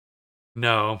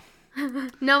 No.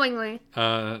 Knowingly.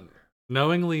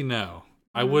 Knowingly, no.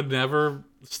 I would never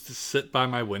sit by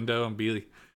my window and be like,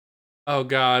 oh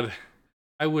God,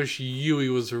 I wish Yui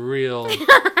was real.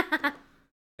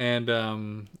 And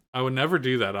I would never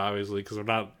do that, obviously, because I'm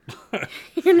not.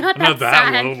 You're not I'm not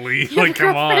that sad. lonely. Like,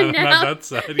 come on, I'm not that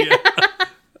sad yet.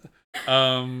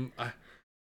 I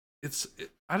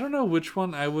don't know which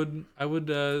one I would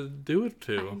do it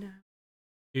to. I know.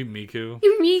 You Miku.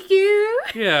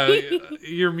 Yeah,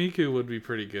 your Miku would be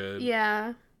pretty good.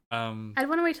 Yeah. I'd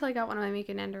want to wait till I got one of my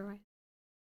Miku Nender.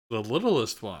 The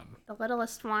littlest one. The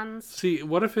littlest ones. See,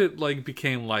 what if it like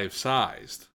became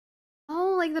life-sized?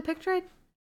 Oh, like the picture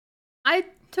I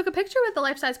took a picture with the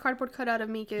life-size cardboard cutout of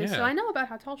Miku, so I know about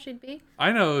how tall she'd be.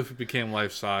 I know if it became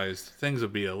life-sized, things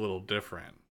would be a little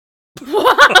different.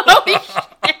 Holy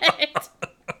shit!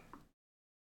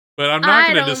 But I'm not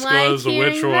going to disclose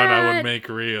which one I would make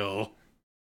real.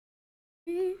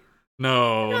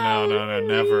 No,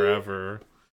 never ever.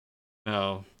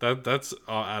 No, that's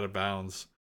all out of bounds.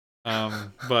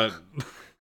 But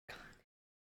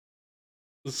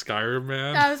the Skyrim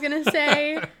man. I was gonna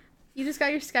say, you just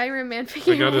got your Skyrim man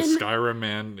figure. I got a Skyrim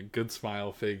man, a good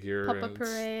smile figure. Puppet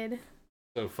Parade.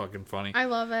 So fucking funny. I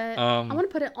love it. I want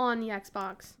to put it on the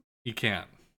Xbox. You can't.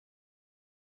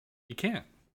 You can't.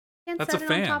 That's set a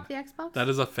fan. On top of the Xbox? That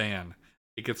is a fan.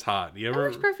 It gets hot. You ever?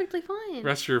 It works perfectly fine.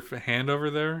 Rest your hand over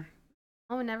there.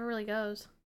 Oh, it never really goes.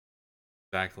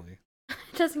 Exactly.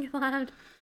 It doesn't get loud.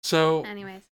 So,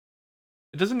 anyways,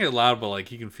 it doesn't get loud, but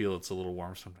like you can feel it's a little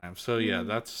warm sometimes. So yeah,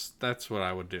 that's what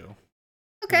I would do.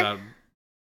 Okay. Without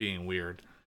being weird.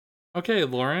 Okay,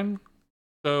 Lauren.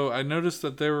 So I noticed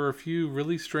that there were a few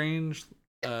really strange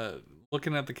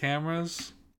looking at the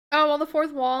cameras. Oh, well, the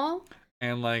fourth wall.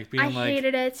 And like being I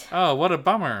hated it. Oh, what a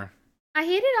bummer. I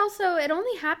hated also, it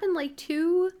only happened like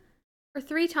 2 or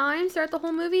 3 times throughout the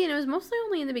whole movie, and it was mostly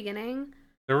only in the beginning.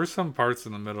 There were some parts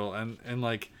in the middle, and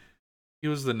like he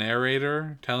was the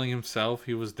narrator telling himself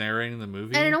he was narrating the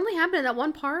movie. And it only happened in that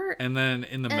one part. And then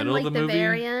in the middle of the movie.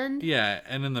 Very end. Yeah,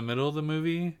 and in the middle of the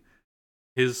movie,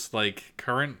 his like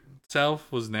current self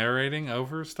was narrating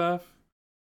over stuff.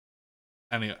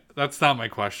 Anyway, that's not my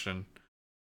question.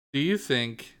 Do you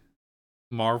think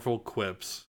Marvel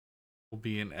quips will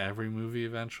be in every movie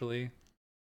eventually?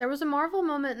 There was a Marvel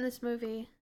moment in this movie.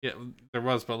 Yeah, there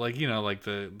was, but like, you know, like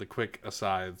the quick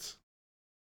asides.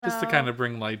 Just to kind of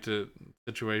bring light to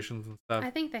situations and stuff.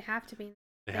 I think they have to be.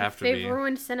 They have to be. They've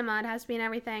ruined cinema. It has to be in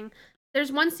everything.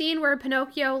 There's one scene where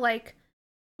Pinocchio like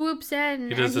swoops in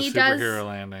he does the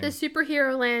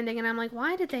superhero landing, and I'm like,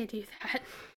 why did they do that?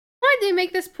 Why did they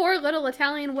make this poor little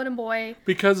Italian wooden boy?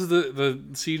 Because the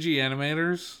CG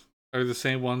animators are the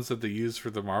same ones that they use for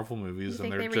the Marvel You movies,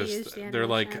 and think they're they reused the they're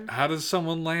like, animation? how does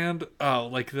someone land? Oh,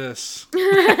 like this.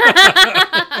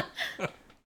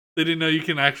 They didn't know you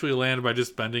can actually land by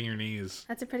just bending your knees.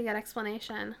 That's a pretty good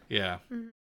explanation. Yeah.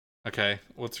 Mhm. Okay.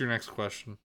 What's your next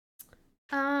question?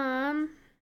 Um.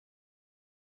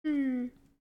 Hmm. Do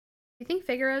you think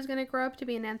Figaro is gonna grow up to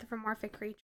be an anthropomorphic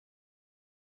creature?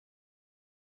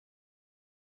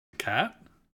 Cat?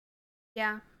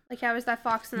 Yeah. Like how was that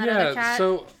fox and that other Yeah. cat?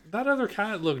 So that other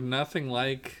cat looked nothing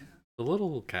like the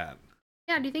little cat.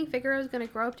 Yeah. Do you think Figaro is gonna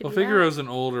grow up to Well, be that? Figaro's an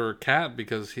older cat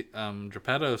because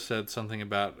Geppetto said something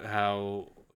about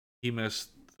how he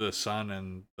missed the son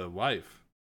and the wife.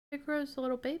 Figaro's a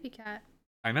little baby cat.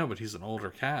 I know, but he's an older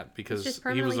cat He's because just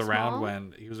he was permanently around small.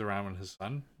 when his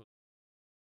son.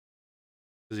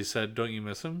 Because he said, "Don't you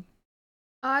miss him?"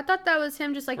 Oh, I thought that was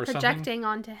him just like Or something. projecting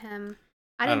onto him.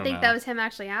 I I didn't don't think that know. was him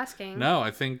actually asking. No, I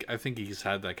think he's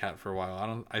had that cat for a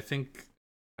while. I think.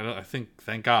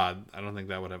 Thank God, I don't think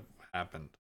that would have happened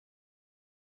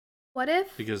What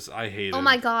if? because I hated. Oh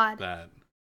my God. That.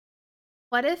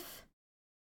 What if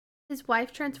his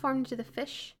wife transformed into the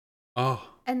fish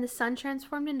Oh, and the son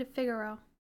transformed into Figaro?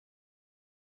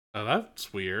 oh,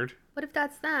 that's weird. What if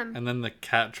that's them? And then the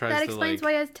cat tries That to explains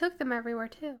like. why he took them everywhere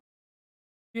too.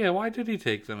 Yeah, why did he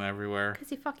take them everywhere? Because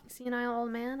he fucking senile old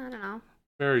man. I don't know.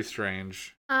 Very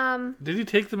strange. Um, Did he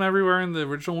take them everywhere in the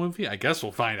original movie? I guess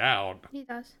we'll find out. he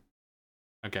does.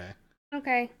 Okay.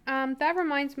 Okay. That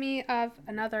reminds me of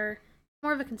another,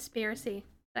 more of a conspiracy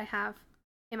that I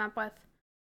came up with.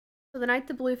 So the night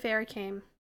the blue fairy came,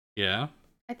 Yeah.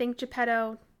 I think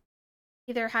Geppetto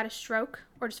either had a stroke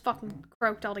or just fucking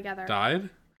croaked altogether. Died?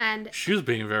 And She was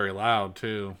being very loud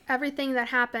too. everything that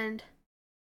happened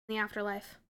in the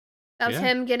afterlife. That was Yeah.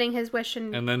 him getting his wish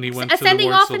and And then he went to the ascending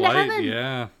worlds off of into light. heaven.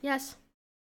 Yeah. Yes.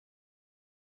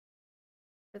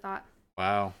 I thought.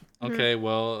 Wow. Mhm. Okay,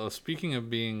 well, speaking of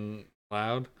being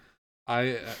loud,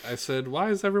 I said, why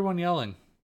is everyone yelling?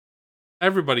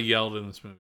 Everybody yelled in this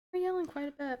movie. We're yelling quite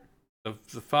a bit.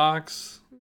 The fox,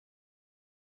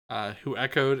 who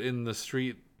echoed in the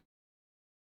street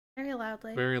Very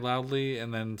loudly. very loudly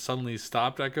and then suddenly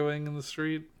stopped echoing in the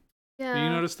street. Yeah. Did you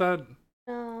notice that?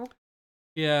 No.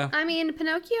 Yeah. I mean,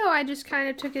 Pinocchio, I just kind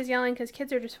of took his yelling because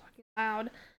kids are just fucking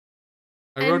loud.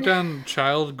 I wrote And- down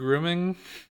child grooming.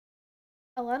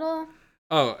 A little.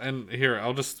 Oh, and here,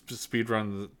 I'll just speed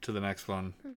run to the next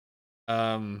one.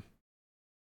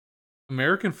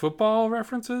 American football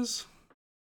references?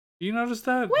 You notice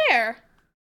that? Where?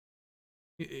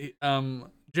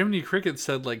 Jiminy Cricket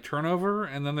said like turnover,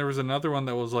 and then there was another one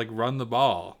that was like run the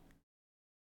ball.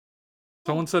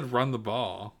 Someone said run the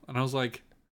ball, and I was like,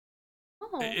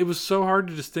 Oh. it was so hard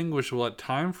to distinguish what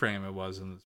time frame it was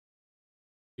in this,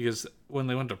 because when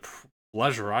they went to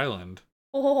Pleasure Island,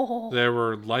 Oh. there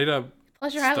were light up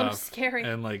Pleasure Island was stuff scary.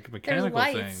 and like There's mechanical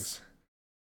lights. things.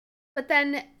 But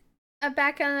then,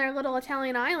 back on their little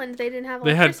Italian island, they didn't have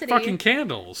They had electricity. fucking They had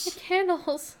candles.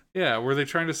 candles. Yeah, were they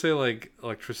trying to say like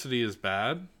electricity is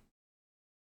bad?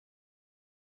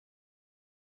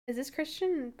 Is this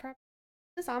Christian? Is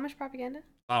this Amish propaganda?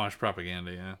 Amish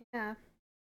propaganda, yeah. Yeah.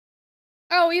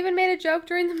 Oh, we even made a joke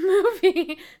during the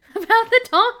movie about the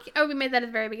donkey. Oh, we made that at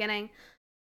the very beginning.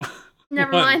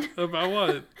 Never What? mind. About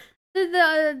what?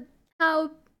 The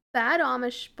how bad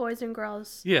Amish boys and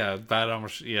girls. Yeah, bad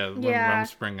Amish. Yeah, Yeah.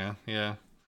 Rumspringa. Yeah.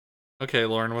 Okay,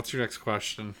 Lauren, what's your next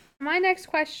question? My next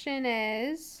question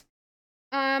is,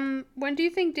 when do you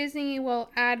think Disney will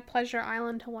add Pleasure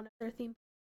Island to one of their themes?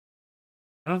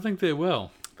 I don't think they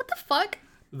will. What the fuck?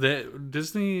 The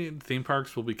Disney theme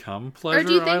parks will become Pleasure Or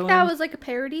do you think Island? that was like a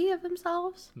parody of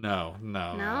themselves? No.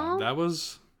 No? That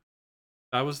was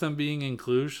them being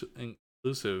inclusive.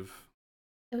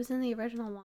 It was in the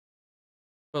original one.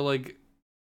 But like,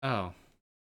 oh,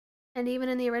 And even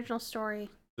in the original story.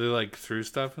 they like threw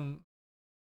stuff in.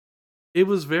 It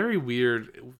was very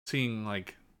weird seeing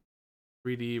like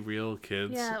 3D real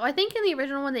kids. Yeah, well, I think in the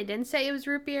original one they didn't say it was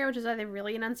root beer, which is why they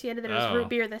really enunciated that it was Oh. root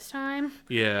beer this time.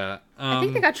 Yeah. I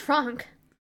think they got drunk.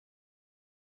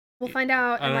 We'll find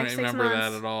out I in don't like 6 remember months.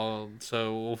 that at all.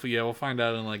 So we'll find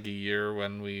out in like a year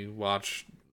when we watch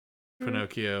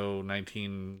Pinocchio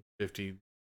 1950,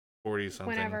 40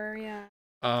 something. Whenever, yeah.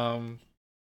 I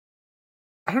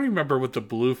don't remember what the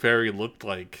blue fairy looked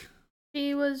like.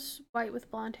 She was white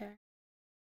with blonde hair.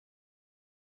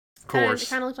 Of course. It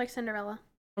kind of looked like Cinderella.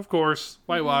 Of course.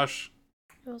 Whitewash.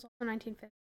 It was also 1950.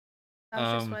 That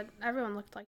was just what everyone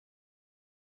looked like.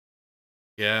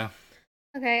 Yeah.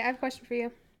 Okay, I have a question for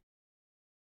you.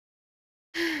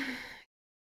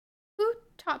 Who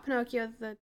taught Pinocchio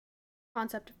the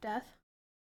concept of death?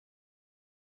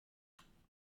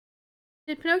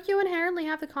 Did Pinocchio inherently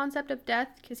have the concept of death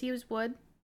because he was wood?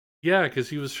 Yeah, because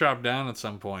he was chopped down at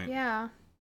some point. Yeah.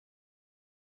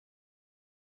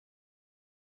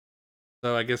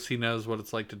 So I guess he knows what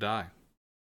it's like to die.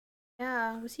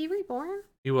 Yeah. Was he reborn?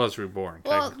 He was reborn,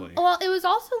 technically. Well, it was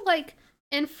also like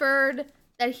inferred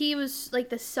that he was like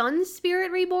the sun's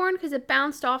spirit reborn because it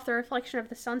bounced off the reflection of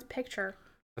the sun's picture.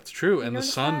 That's true, You and the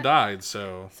notice sun that? died,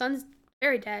 so Sun's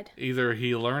very dead. either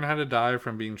he learned how to die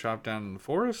from being chopped down in the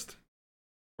forest,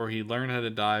 or he learned how to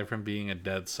die from being a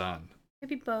dead sun.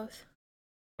 Maybe both.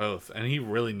 Both, and he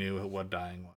really knew what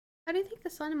dying was. How do you think the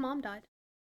son and mom died?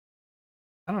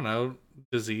 I don't know,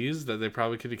 disease that they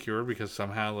probably could have cured because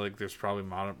somehow like there's probably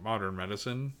modern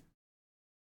medicine.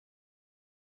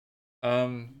 All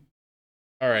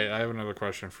right, I have another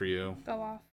question for you. Go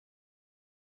off.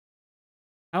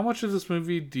 How much of this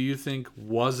movie do you think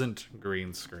wasn't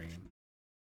green screen?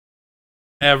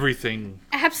 Everything.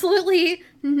 Absolutely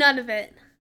none of it.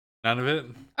 None of it?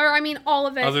 Or I mean all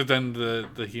of it. Other than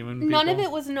the human people? None of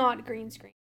it was not green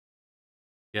screen.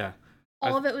 Yeah.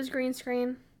 All of it was green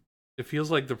screen. It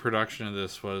feels like the production of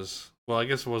this was, well, I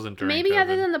guess it wasn't during Maybe COVID.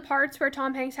 other than the parts where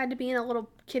Tom Hanks had to be in a little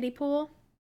kiddie pool.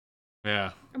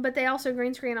 Yeah. But they also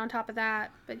green screen on top of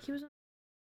that. But he was...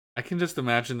 I can just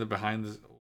imagine the behind the...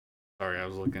 Sorry, I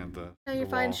was looking at the No, you're the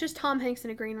fine. wall. It's just Tom Hanks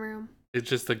in a green room. It's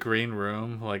just a green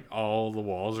room, like all the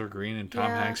walls are green, and Tom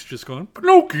Yeah. Hanks just going,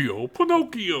 Pinocchio,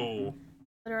 Pinocchio.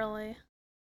 Literally.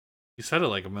 He said it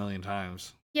like a million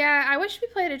times. Yeah, I wish we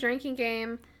played a drinking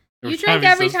game. Every You drank time he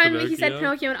every says time he said Pinocchio.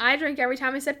 Pinocchio, and I drank every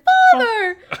time he said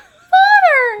Father!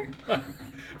 Father!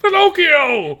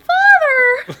 Pinocchio!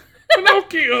 Father!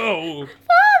 Pinocchio!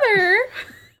 Father!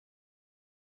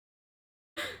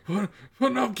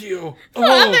 Pinocchio!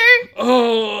 Father!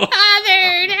 Oh!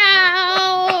 Father,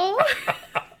 no!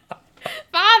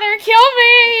 Father, kill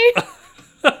me!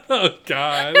 Oh,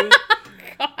 God.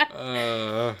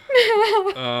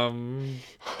 God.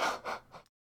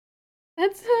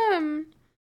 That's,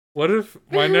 What if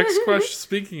my next question,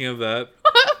 speaking of that...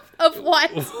 Of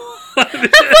what? What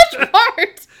Which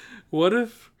part? What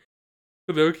if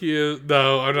Pinocchio...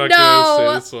 No, I'm not No.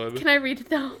 going to say this one. Can I read it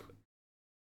though?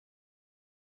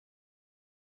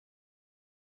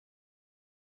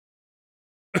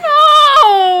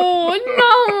 No!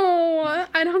 No!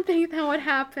 I don't think that would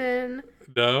happen.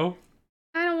 No?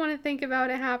 I don't want to think about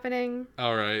it happening.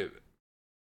 All right.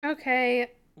 Okay.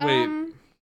 Wait.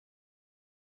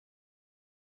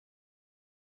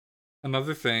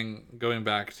 Another thing, going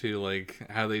back to like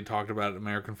how they talked about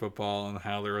American football and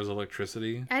how there was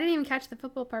electricity. I didn't even catch the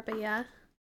football part, but yeah.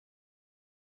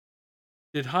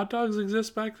 Did hot dogs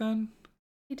exist back then?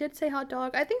 He did say hot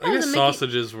dog. I think that I was guess a Mickey...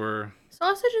 sausages were...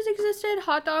 Sausages existed.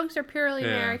 Hot dogs are purely Yeah.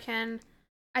 American.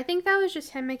 I think that was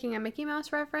just him making a Mickey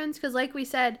Mouse reference. Because like we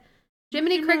said,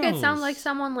 Jiminy Mickey Cricket Mouse. sounds like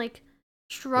someone like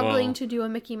struggling Well- to do a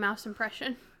Mickey Mouse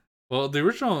impression. Well, the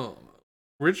original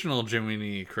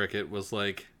Jiminy Cricket was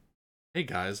like, "Hey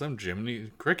guys, I'm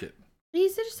Jiminy Cricket," He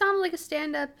just sounded like a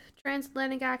stand-up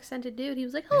transatlantic accented dude. He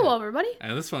was like, "Hello, Yeah. everybody."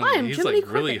 and this one I am he's Jiminy like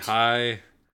really Cricket. high.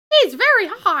 He's very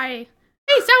high.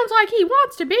 He sounds like he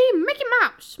wants to be Mickey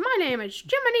Mouse. My name is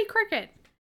Jiminy Cricket.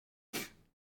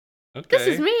 Okay. This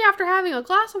is me after having a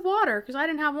glass of water because I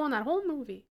didn't have one that whole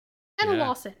movie. And a Yeah.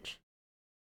 lozenge.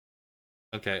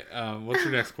 Okay. What's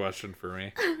your next question for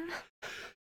me?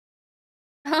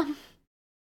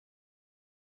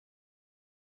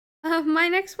 My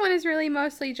next one is really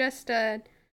mostly just I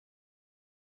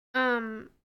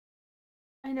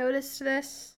noticed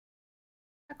this.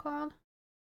 What's that called?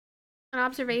 An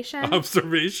observation.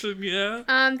 Observation, yeah.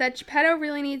 That Geppetto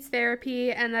really needs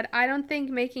therapy, and that I don't think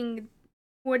making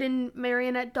wooden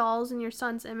marionette dolls in your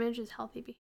son's image is healthy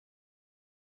behavior.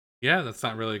 Yeah, that's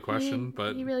not really a question, He-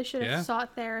 but he really should have yeah,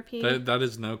 sought therapy. that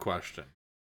is no question.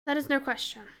 That is no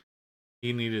question.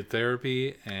 He needed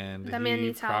therapy, and That man he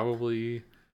needs help. probably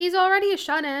He's already a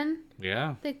shut-in.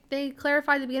 yeah. They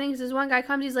clarified at the beginning because this one guy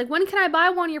comes, he's like, "When can I buy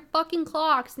one of your fucking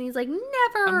clocks?" And he's like,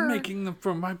 "Never." I'm making them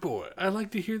for my boy. I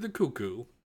like to hear the cuckoo.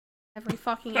 Every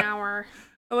fucking hour.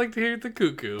 I like to hear the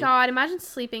cuckoo. God, imagine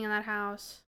sleeping in that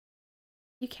house.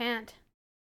 You can't.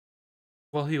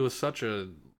 Well, he was such a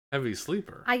heavy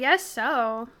sleeper. I guess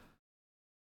so.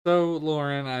 So,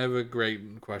 Lauren, I have a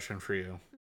great question for you.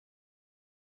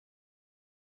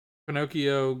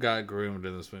 Pinocchio got groomed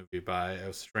in this movie by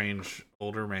a strange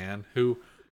older man who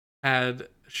had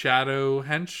shadow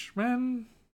henchmen.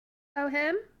 Oh,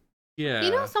 him? Yeah.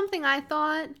 You know something I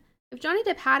thought? If Johnny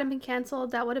Depp hadn't been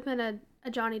canceled, that would have been a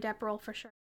Johnny Depp role for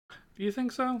sure. Do you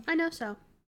think so? I know so.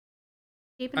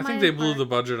 Keep in I think mind they blew part. the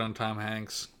budget on Tom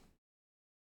Hanks.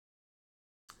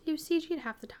 He he was CG'd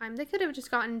half the time. They could have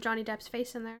just gotten Johnny Depp's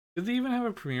face in there. Did they even have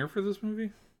a premiere for this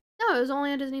movie? No, it was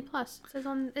only on Disney Plus. It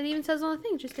even says on the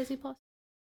thing, just Disney Plus.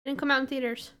 It didn't come out in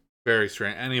theaters. Very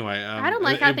strange. Anyway, I don't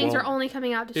like how things are only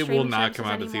coming out to streaming services. It will not come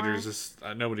out to anymore. theaters.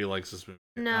 Nobody likes this movie.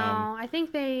 No, I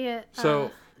think they.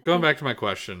 So going back to my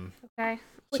question. Okay.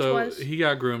 He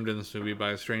got groomed in this movie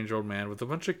by a strange old man with a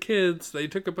bunch of kids. They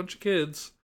took a bunch of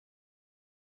kids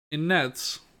in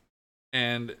nets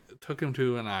and took him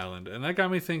to an island, and that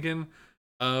got me thinking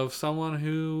of someone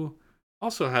who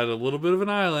also had a little bit of an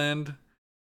island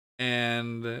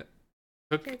and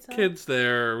took kids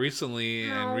there recently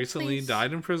and recently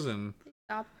died in prison. Please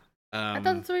stop. I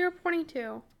thought that's what you were pointing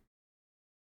to.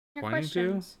 Pointing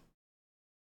to?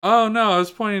 Oh no, I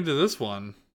was pointing to this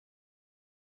one.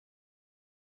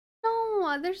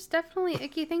 No, there's definitely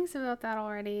icky things about that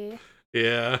already.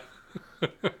 Yeah.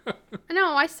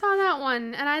 No, I saw that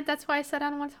one, and that's why I said I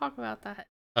don't want to talk about that.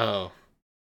 Oh.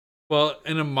 Well,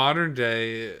 in a modern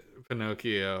day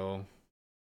Pinocchio.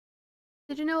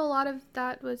 Did you know a lot of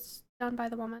that was done by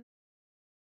the woman?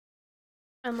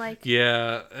 And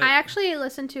yeah, I actually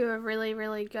listened to a really,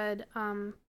 really good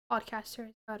podcast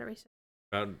series about it recently.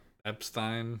 About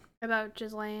Epstein? About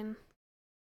Ghislaine.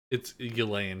 It's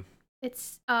Ghislaine.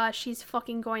 It's she's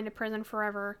fucking going to prison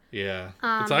forever. Yeah.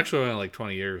 It's actually only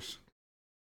 20 years.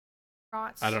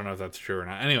 Rots. I don't know if that's true or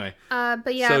not. Anyway.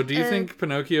 But yeah. So do you think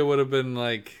Pinocchio would have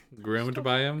been groomed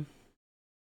by him?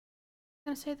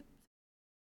 I'm gonna say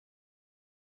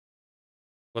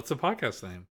What's the podcast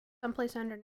name? Someplace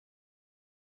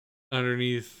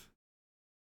Underneath.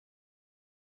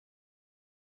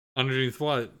 Underneath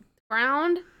what?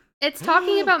 Ground. It's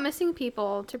talking about missing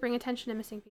people to bring attention to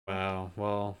missing people. Wow.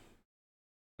 Well.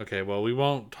 Okay. Well, we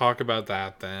won't talk about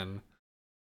that then.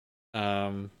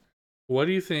 What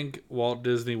do you think Walt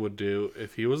Disney would do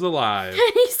if he was alive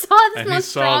he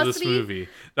saw this movie?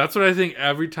 That's what I think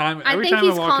every time. I think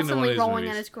he's constantly rolling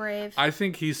at his grave. I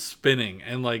think he's spinning,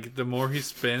 and the more he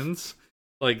spins,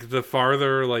 the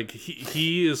farther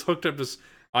he is hooked up to.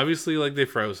 Obviously, they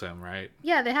froze him, right?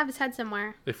 Yeah, they have his head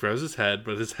somewhere. They froze his head,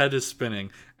 but his head is spinning,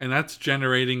 and that's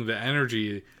generating the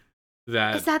energy.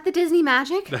 Is that the Disney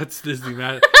magic? That's Disney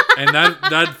magic, and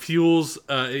that fuels.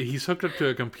 He's hooked up to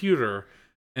a computer.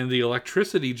 And the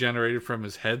electricity generated from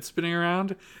his head spinning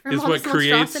around is what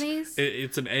creates.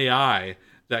 It's an AI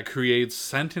that creates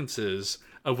sentences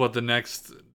of what the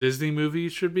next Disney movie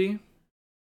should be.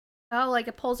 Oh,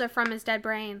 it pulls it from his dead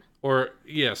brain. Or,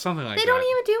 yeah, something like that. They don't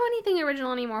even do anything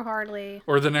original anymore, hardly.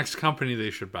 Or the next company they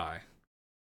should buy.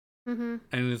 Mm-hmm.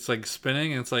 And it's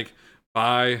spinning, and it's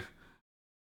buy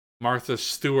Martha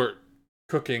Stewart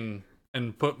cooking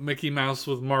and put Mickey Mouse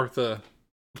with Martha.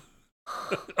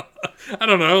 I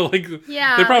don't know,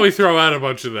 yeah, they probably throw out a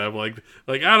bunch of them, I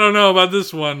don't know about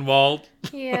this one, Walt.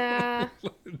 Yeah.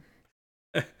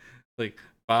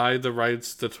 Buy the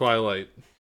rights to Twilight.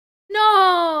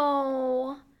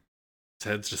 No. His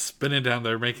head's just spinning down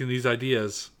there, making these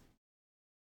ideas.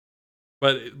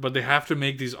 But they have to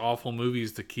make these awful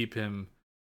movies to keep him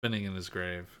spinning in his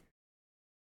grave.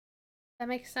 That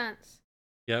makes sense.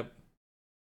 Yep.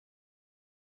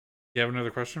 You have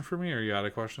another question for me, or are you out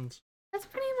of questions? That's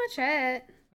pretty much it.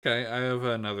 Okay, I have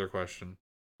another question.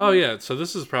 Oh yeah, so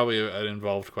this is probably an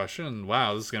involved question.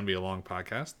 Wow, this is going to be a long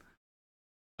podcast.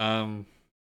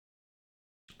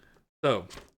 So,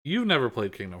 you've never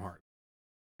played Kingdom Hearts.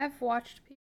 I've watched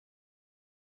people.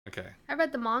 Okay. I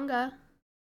read the manga.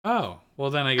 Oh,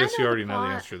 well then I guess you already know the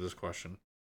answer to this question.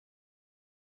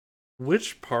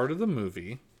 Which part of the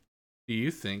movie do you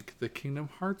think the Kingdom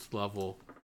Hearts level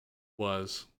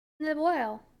was? The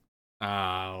boil.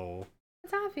 Oh.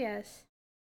 It's obvious.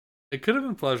 It could have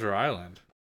been Pleasure Island.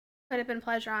 Could have been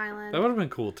Pleasure Island. That would have been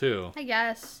cool too. I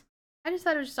guess. I just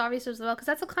thought it was just obvious it was the well, because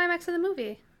that's the climax of the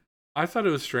movie. I thought it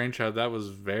was strange how that was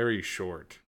very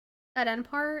short. That end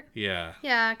part? Yeah.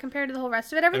 Yeah, compared to the whole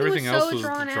rest of it. Everything was so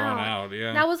drawn out.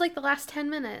 Yeah. That was the last 10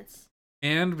 minutes.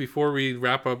 And before we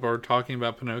wrap up our talking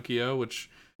about Pinocchio, which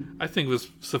I think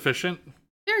was sufficient.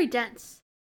 Very dense.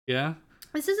 Yeah.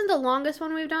 This isn't the longest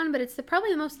one we've done, but it's probably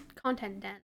the most content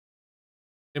dense.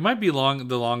 It might be the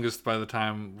longest by the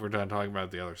time we're done talking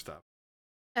about the other stuff.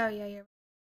 Oh, yeah, yeah.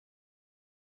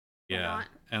 Yeah,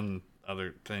 and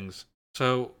other things.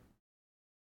 So,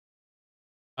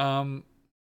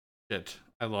 shit.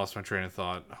 I lost my train of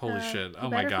thought. Holy shit. Oh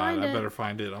my god, I better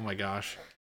find it. Oh my gosh.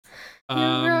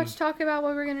 We're about to talk about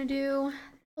what we're going to do.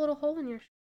 A little hole in your shirt.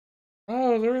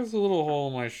 Oh, there is a little hole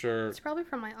in my shirt. It's probably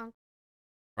from my uncle.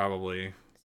 Probably.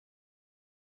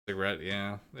 Cigarette,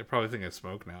 yeah. They probably think I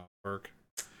smoke now at work.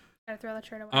 Gotta throw that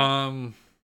shirt away.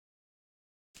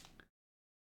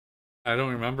 I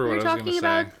don't remember We what were I was going to talking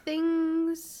say. about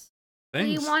things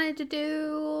we wanted to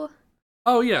do.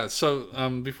 Oh, yeah. So,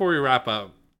 before we wrap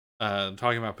up,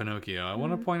 talking about Pinocchio, I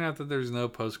want to point out that there's no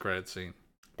post-credit scene.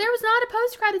 There was not a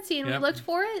post-credit scene. Yep. We looked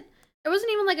for it. There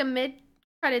wasn't even like a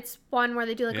mid-credits one where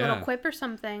they do like a little quip or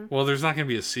something. Well, there's not going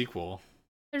to be a sequel.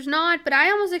 There's not, but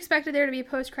I almost expected there to be a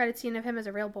post-credit scene of him as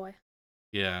a real boy.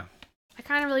 Yeah. I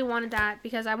kind of really wanted that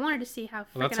because I wanted to see how.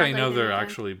 Well, that's how you know they're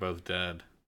actually both dead.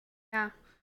 Yeah.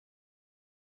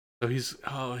 So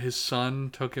his son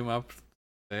took him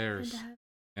upstairs.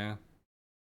 Yeah.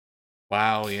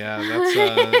 Wow.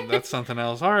 Yeah, that's something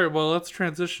else. All right. Well, let's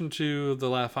transition to the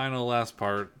last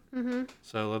part. Mm-hmm.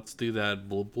 So let's do that.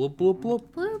 Bloop bloop bloop bloop.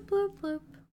 Bloop bloop bloop.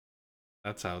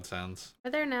 That's how it sounds.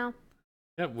 We're there now.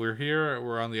 Yep, we're here.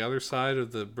 We're on the other side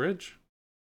of the bridge.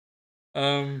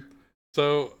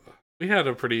 So we had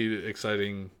a pretty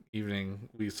exciting evening.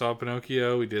 We saw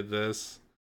Pinocchio. We did this.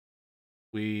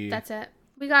 That's it.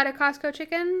 We got a Costco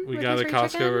chicken. We got a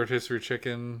Costco rotisserie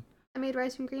chicken. I made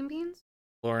rice and green beans.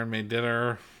 Lauren made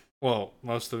dinner. Well,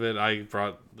 most of it. I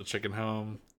brought the chicken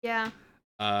home. Yeah.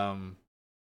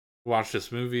 Watched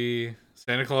this movie.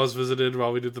 Santa Claus visited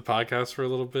while we did the podcast for a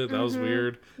little bit. That was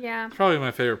weird. Yeah. It's probably my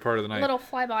favorite part of the night. A little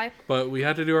flyby. But we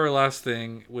had to do our last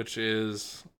thing, which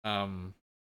is screenless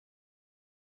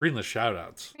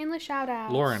shoutouts. Screenless shoutouts.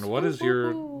 Lauren, what is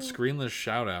your screenless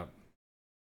shoutout?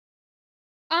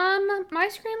 My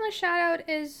screenless shoutout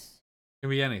is Can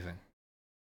be anything.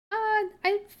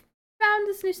 I found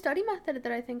this new study method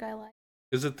that I think I like.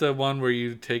 Is it the one where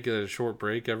you take a short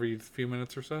break every few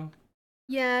minutes or so?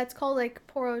 Yeah, it's called like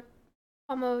Pomo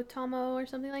Tomo or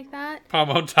something like that.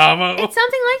 Pomo Tomo? It's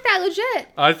something like that, legit.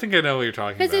 I think I know what you're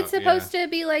talking about. Because it's supposed to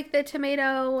be like the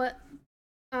tomato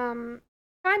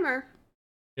timer.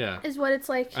 Yeah. Is what it's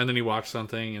like. And then you watch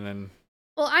something and then...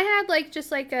 Well, I had like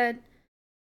just like a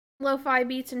lo-fi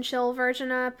beats and chill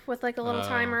version up with like a little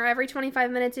timer. Every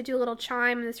 25 minutes it'd do a little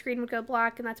chime and the screen would go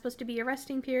black, and that's supposed to be your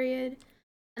resting period.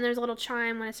 And there's a little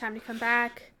chime when it's time to come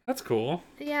back. That's cool.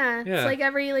 Yeah. It's like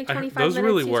every like 25 those minutes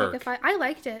really you work. take a I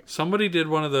liked it. Somebody did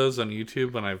one of those on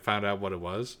YouTube when I found out what it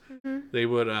was. Mm-hmm. They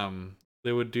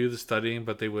would do the studying,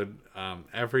 but they would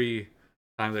every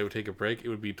time they would take a break, it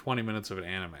would be 20 minutes of an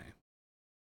anime.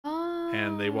 Oh.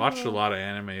 And they watched a lot of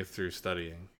anime through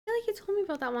studying. I feel like you told me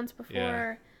about that once before.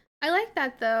 Yeah. I like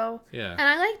that though. Yeah. And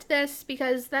I liked this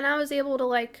because then I was able to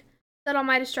like set all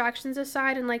my distractions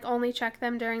aside and like only check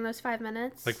them during those 5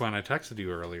 minutes. Like when I texted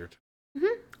you earlier.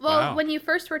 Mm-hmm. Well, when you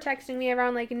first were texting me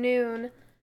around like noon,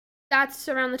 that's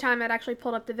around the time I'd actually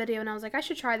pulled up the video and I was like, I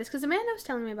should try this because Amanda was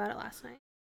telling me about it last night.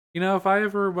 You know, if I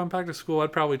ever went back to school,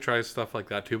 I'd probably try stuff like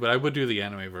that too, but I would do the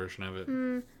anime version of it.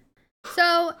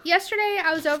 So yesterday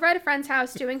I was over at a friend's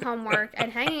house doing homework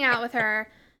and hanging out with her.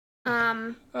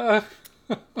 And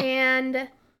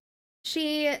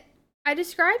I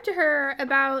described to her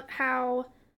about how,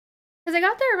 because I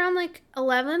got there around like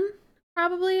 11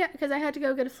 probably, because I had to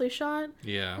go get a flu shot.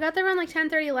 Yeah. I got there around like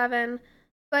 10:30, 11,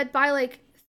 but by like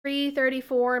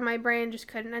 3:34 my brain just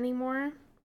couldn't anymore.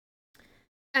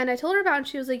 And I told her about it and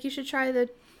she was like, you should try the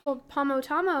Pomo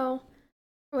Tomo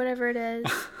or whatever it is.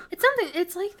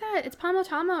 It's like that. It's Pomo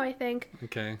Tomo, I think.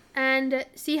 Okay. And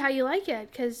see how you like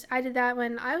it, because I did that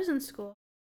when I was in school.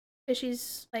 Because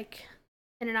she's like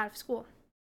in and out of school.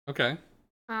 Okay.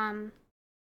 Yeah, and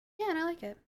I like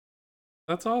it.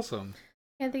 That's awesome.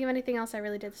 Can't think of anything else I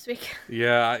really did this week.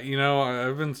 Yeah, you know,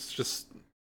 I've been just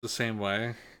the same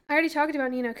way. I already talked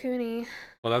about Ni no Kuni.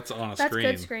 Well, that's on a screen.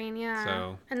 That's good screen, yeah.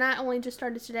 So. And that only just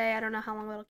started today. I don't know how long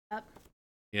that'll keep up.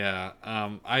 Yeah,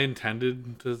 I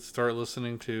intended to start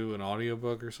listening to an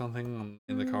audiobook or something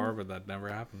in the car, but that never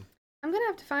happened. I'm going to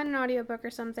have to find an audiobook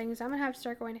or something, because I'm going to have to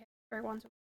start going to Harrisburg once a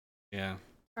week. Yeah.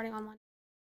 Starting on Monday.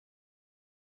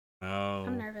 No.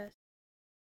 I'm nervous.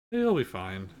 It'll be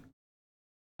fine.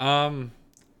 My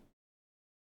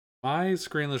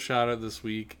screenless shoutout this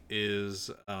week is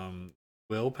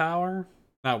willpower.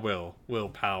 Not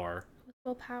willpower.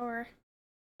 Willpower.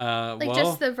 Like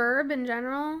just the verb in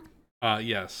general?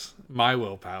 Yes. My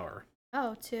willpower.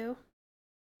 Oh, two.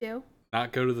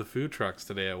 Not go to the food trucks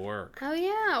today at work. Oh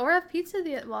yeah, or have pizza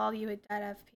well, I'd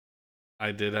have pizza.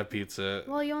 I did have pizza.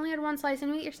 Well, you only had one slice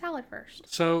and you ate your salad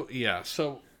first. So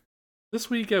this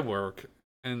week at work,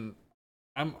 and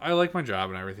I like my job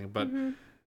and everything, but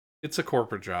it's a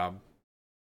corporate job.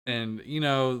 And, you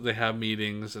know, they have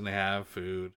meetings and they have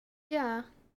food. Yeah.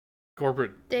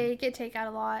 Corporate. They get takeout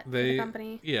a lot for the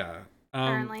company. Yeah.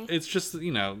 Apparently. It's just,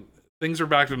 you know, things are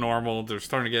back to normal. They're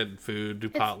starting to get food, do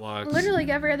potlucks. Literally, like,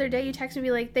 every other day you text me,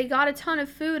 be like, they got a ton of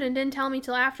food and didn't tell me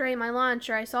till after I ate my lunch,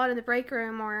 or I saw it in the break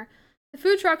room, or The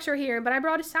food trucks are here, but I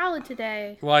brought a salad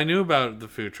today. Well, I knew about the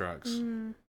food trucks,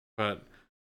 Mm. but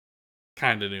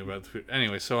kind of knew about the food.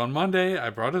 Anyway, so on Monday, I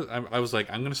was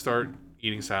like, I'm going to start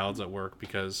eating salads at work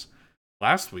because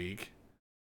last week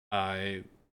I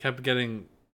kept getting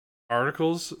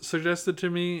articles suggested to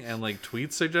me and like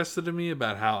tweets suggested to me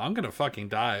about how I'm going to fucking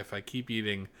die if I keep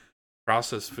eating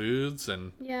processed foods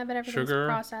and Yeah, but everything's sugar.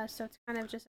 processed, so it's kind of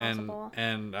just impossible.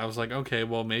 And I was like, okay,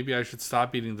 well maybe I should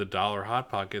stop eating the $1 Hot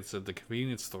Pockets at the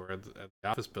convenience store at the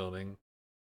office building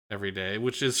every day,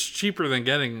 which is cheaper than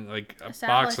getting like a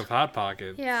box of Hot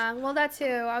Pockets. Yeah, well that too.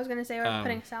 I was gonna say we're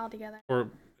putting a salad together. Or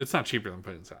it's not cheaper than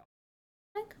putting salad.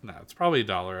 I think. No, it's probably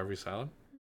 $1 every salad.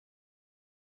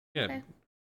 Yeah, Okay.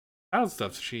 salad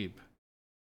stuff's cheap.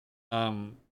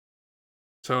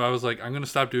 So I was like, I'm gonna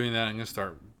stop doing that. I'm gonna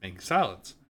start making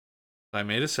salads. So I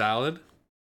made a salad.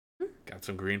 Got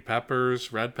some green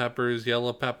peppers, red peppers,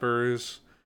 yellow peppers,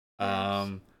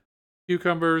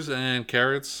 cucumbers, and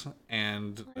carrots,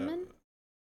 and Lemon?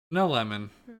 no lemon.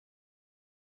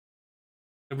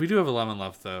 We do have a lemon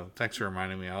left, though. Thanks for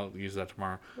reminding me. I'll use that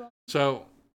tomorrow. So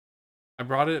I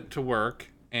brought it to work,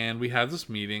 and we had this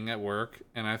meeting at work,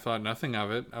 and I thought nothing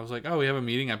of it. I was like, oh, we have a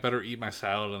meeting. I better eat my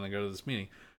salad and then go to this meeting.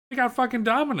 We got fucking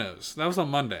Domino's. That was on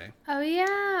Monday. Oh,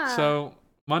 yeah. So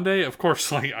Monday, of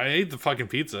course, like I ate the fucking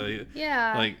pizza.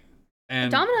 Yeah. Like,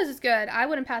 and Domino's is good. I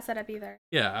wouldn't pass that up either.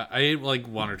 Yeah, I ate like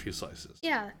 1 or 2 slices.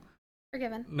 Yeah.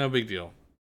 Forgiven. No big deal.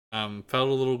 Felt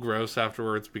a little gross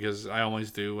afterwards because I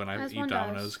always do when I eat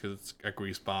Domino's because it's a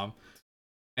grease bomb.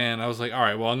 And I was like, all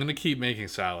right, well, I'm going to keep making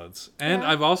salads. And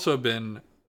I've also been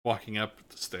walking up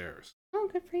the stairs. Oh,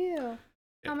 good for you.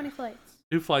 Yeah. How many flights?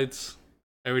 2 flights.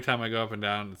 Every time I go up and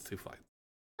down, it's 2 flights.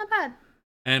 Not bad.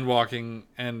 And walking.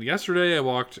 And yesterday I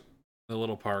walked the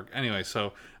little park. Anyway,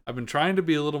 so I've been trying to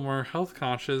be a little more health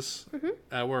conscious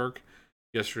at work.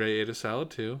 Yesterday I ate a salad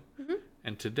too.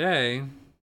 And today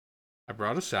I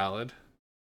brought a salad.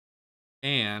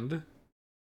 And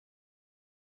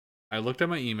I looked at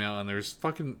my email and there's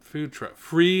fucking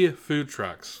free food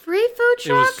trucks. Free food trucks?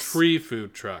 It was free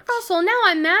food trucks. Russell, now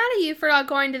I'm mad at you for not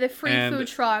going to the free food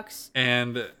trucks.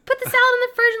 And put the salad in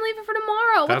the fridge and leave it for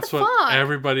tomorrow. That's what the fuck?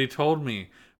 Everybody told me.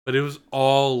 But it was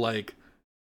all like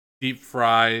deep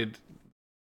fried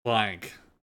blank.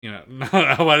 You know,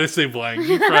 why did I say blank?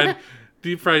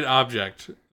 Deep fried object.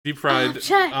 Deep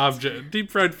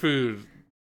fried food.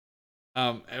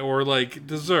 Or like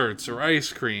desserts or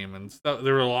ice cream and stuff.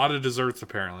 There were a lot of desserts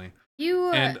apparently.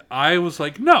 And I was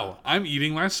like, no, I'm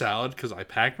eating my salad because I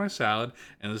packed my salad,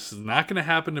 and this is not going to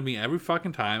happen to me every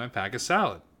fucking time I pack a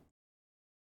salad.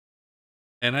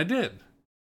 And I did.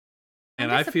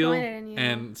 And I feel,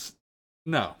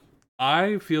 no,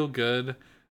 I feel good.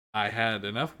 I had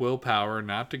enough willpower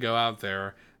not to go out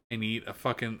there and eat a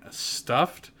fucking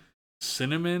stuffed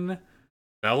cinnamon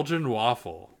Belgian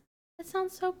waffle. That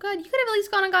sounds so good. You could have at least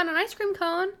gone and gotten an ice cream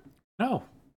cone. No.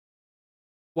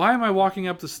 Why am I walking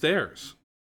up the stairs?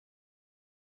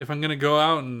 If I'm going to go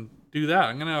out and do that,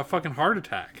 I'm going to have a fucking heart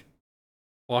attack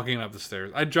walking up the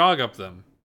stairs. I jog up them.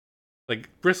 Like,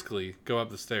 briskly go up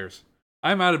the stairs.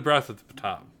 I'm out of breath at the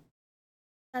top.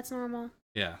 That's normal.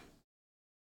 Yeah.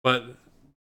 But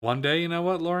one day, you know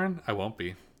what, Lauren? I won't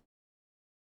be.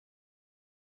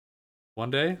 One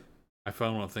day, my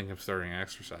phone won't think I'm starting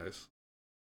exercise.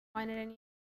 Why didn't you?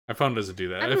 My phone doesn't do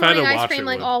that. I've been if I had to getting watch ice cream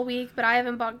like all week, but I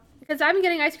haven't bought because I've been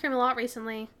getting ice cream a lot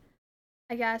recently.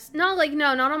 I guess not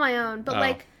on my own, but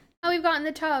like how we've gotten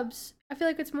the tubs. I feel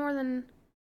like it's more than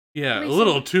a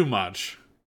little too much.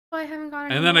 Well, I haven't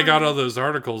gotten. And then I got all those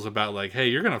articles about like, hey,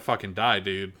 you're gonna fucking die,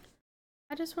 dude.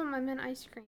 I just want my mint ice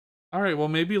cream. All right, well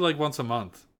maybe like once a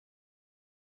month.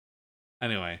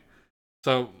 Anyway,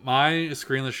 so my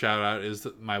screenless shout out is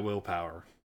my willpower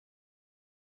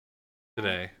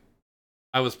today.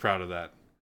 I was proud of that.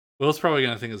 Will's probably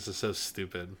gonna think this is so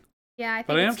stupid. Yeah, I think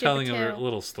but I am telling too. a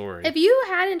little story. If you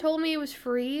hadn't told me it was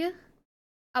free,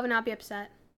 I would not be upset.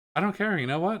 I don't care. You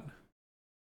know what?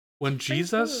 When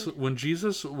Jesus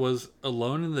was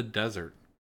alone in the desert,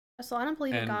 so I don't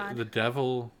believe in God. And the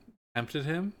devil tempted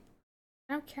him.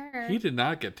 I don't care. He did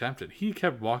not get tempted. He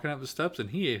kept walking up the steps and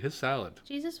he ate his salad.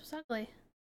 Jesus was ugly.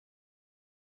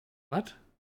 What?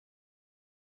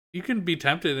 You can be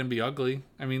tempted and be ugly.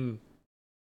 I mean,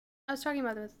 I was talking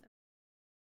about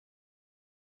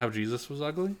how Jesus was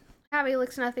ugly? How he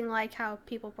looks nothing like how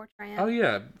people portray him. Oh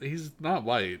yeah, he's not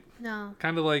white. No.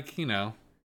 Kind of like, you know.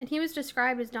 And he was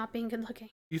described as not being good looking.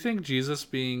 You think Jesus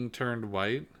being turned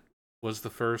white was the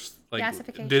first like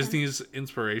Gasification. Disney's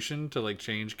inspiration to like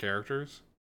change characters?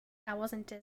 That wasn't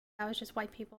Disney. That was just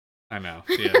white people. I know.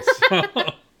 Yes.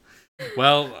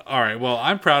 Well, all right. Well,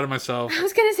 I'm proud of myself. I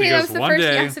was gonna say that was the first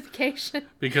yesification.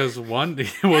 Because one day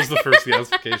it was the first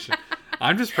yesification.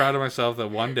 I'm just proud of myself that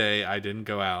one day I didn't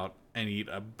go out and eat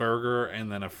a burger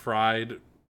and then a fried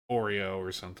Oreo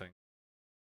or something.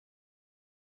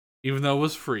 Even though it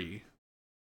was free.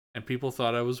 And people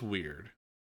thought I was weird.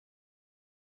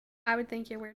 I would think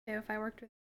you're weird too if I worked with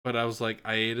you. But I was like,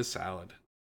 I ate a salad.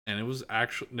 And it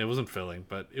wasn't filling,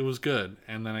 but it was good.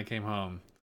 And then I came home.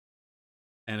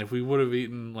 And if we would have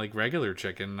eaten like regular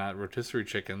chicken, not rotisserie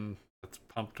chicken that's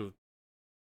pumped with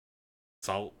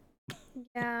salt.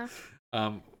 Yeah.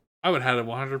 I would have had a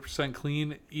 100%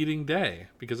 clean eating day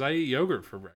because I eat yogurt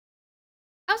for breakfast.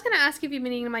 I was gonna ask if you've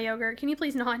been eating my yogurt. Can you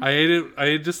please not? I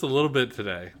ate just a little bit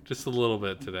today.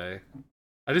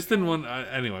 I just didn't want.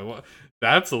 Anyway, well,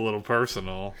 that's a little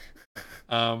personal.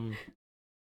 I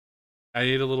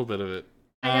ate a little bit of it.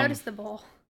 I noticed the bowl.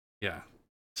 Yeah.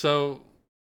 So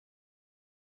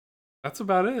that's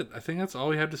about it. I think that's all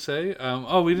we have to say.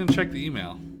 We didn't check the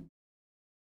email.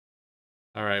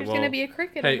 All right. There's gonna be a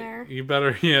cricket in there. You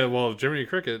better. Yeah. Well, Jiminy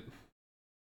Cricket.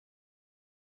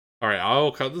 All right.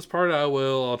 I'll cut this part out.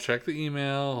 I'll check the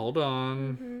email. Hold on.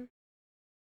 Mm-hmm.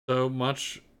 So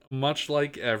much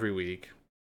like every week,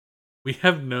 we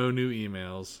have no new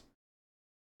emails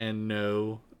and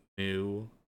no new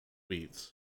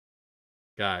tweets.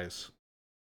 Guys,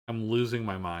 I'm losing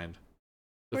my mind.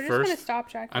 We're just gonna stop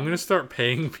checking. I'm gonna start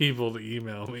paying people to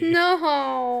email me.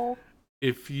 No.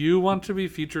 If you want to be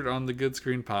featured on the Good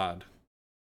Screen Pod,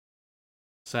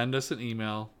 send us an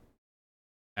email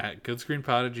at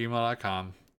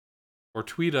goodscreenpod@gmail.com or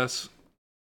tweet us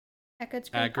at Good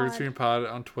Screen Pod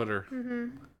on Twitter.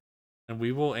 Mm-hmm. And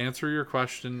we will answer your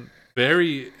question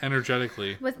very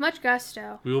energetically. With much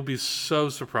gusto. We will be so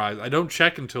surprised. I don't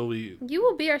check until we... You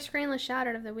will be our screenless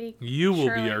shout-out of the week. You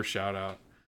will be our shout-out.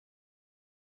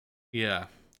 Yeah.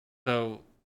 So,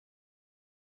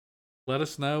 let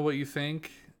us know what you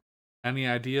think. Any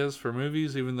ideas for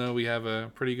movies, even though we have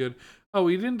a pretty good... Oh,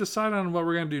 we didn't decide on what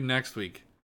we're going to do next week.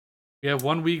 We have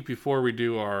 1 week before we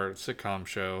do our sitcom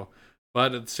show.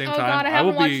 But at the same time, God, I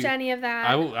haven't watched any of that.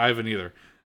 I haven't either.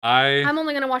 I'm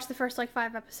only going to watch the first 5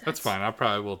 episodes. That's fine. I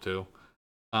probably will too.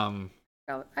 I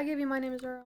gave you My Name is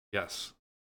Earl. Yes.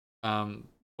 What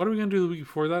are we going to do the week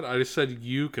before that? I just said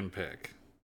you can pick.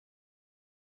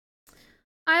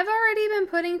 I've already been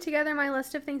putting together my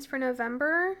list of things for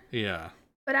November. Yeah.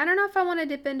 But I don't know if I want to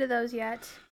dip into those yet.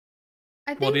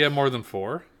 Well, do you have more than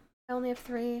 4? I only have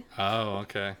 3. Oh,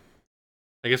 okay.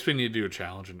 I guess we need to do a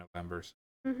challenge in November.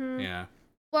 Mm-hmm. Yeah.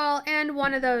 Well, and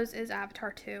one of those is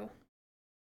Avatar 2.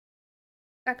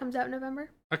 That comes out in November?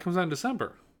 That comes out in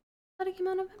December. I thought it came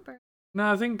out in November.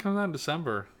 No, I think it comes out in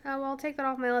December. Oh, well, I'll take that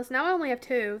off my list. Now I only have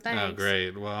 2. Thanks. Oh,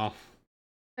 great. Well.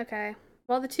 Okay.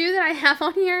 Well, the 2 that I have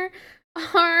on here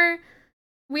are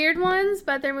weird ones,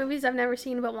 but they're movies I've never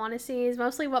seen but want to see. Is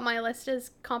mostly what my list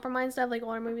is comprised of, like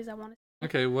older movies I want to see.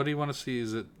 Okay, what do you want to see?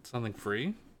 Is it something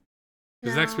free?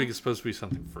 Because next week is supposed to be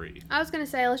something free. I was going to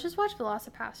say, let's just watch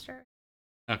Velocipaster.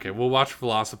 Okay, we'll watch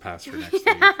Velocipaster next week.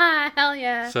 Hell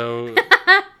yeah. So,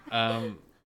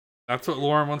 that's what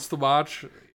Lauren wants to watch.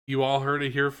 You all heard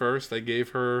it here first. I gave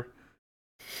her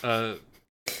a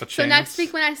chance. So next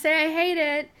week when I say I hate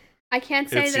it, I can't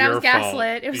say that I was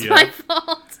gaslit. It was yep. my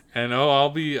fault. And I'll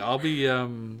be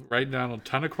writing down a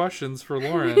ton of questions for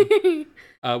Lauren.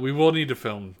 We will need to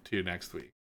film too next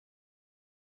week.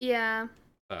 Yeah.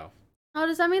 So. Oh,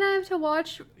 does that mean I have to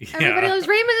watch Everybody Loves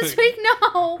Raymond this week?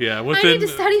 No. Yeah, I need to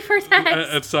study for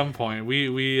tests. At some point, we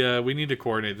need to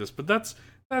coordinate this, but that's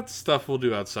stuff we'll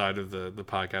do outside of the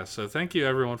podcast. So thank you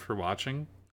everyone for watching.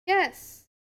 Yes.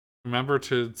 Remember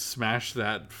to smash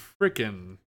that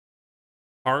frickin'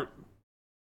 heart.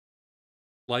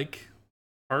 5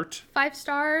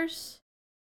 stars.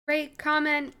 Rate,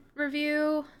 comment,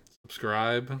 review.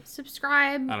 Subscribe.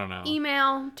 I don't know.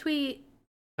 Email, tweet.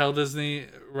 Tell Disney,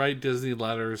 write Disney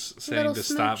letters saying to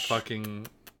stop fucking...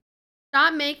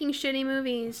 Stop making shitty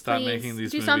movies, Stop please. making these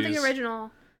movies. Do something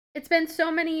original. It's been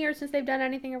so many years since they've done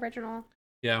anything original.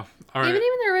 Yeah, all right. Even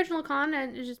their original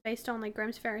content is just based on, like,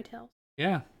 Grimm's fairy tales.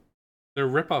 Yeah. They're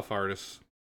rip-off artists.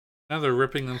 Now they're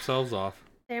ripping themselves off.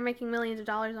 They're making millions of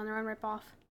dollars on their own rip-off.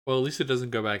 Well, at least it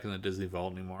doesn't go back in the Disney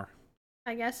vault anymore.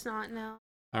 I guess not, no.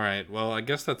 All right, well, I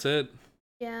guess that's it.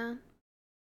 Yeah.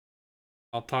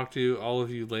 I'll talk to all of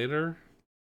you later.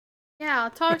 Yeah,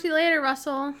 I'll talk to you later,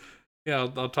 Russell. Yeah,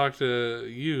 I'll talk to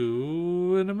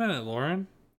you in a minute, Lauren.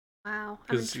 Wow.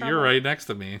 Because you're right next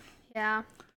to me. Yeah.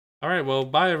 All right, well,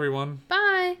 bye, everyone.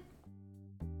 Bye.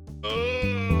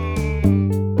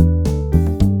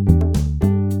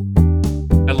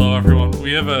 Hello, everyone.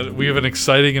 we have an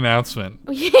exciting announcement.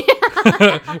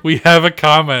 Yeah. We have a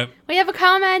comment. We have a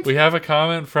comment. We have a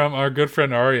comment from our good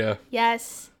friend Arya.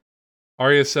 Yes.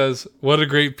 Arya says, "What a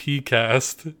great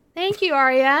PCast." Thank you,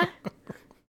 Arya,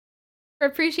 for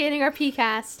appreciating our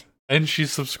PCast. And she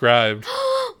subscribed.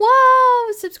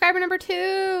 Whoa! Subscriber number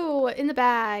 2 in the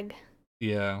bag.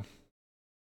 Yeah.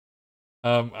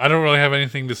 I don't really have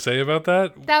anything to say about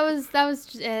that. That was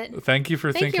just it. Thank you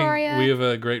for thinking you, Arya. we have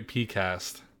a great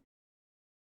PCast.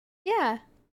 Yeah.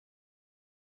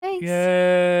 Thanks.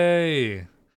 Yay!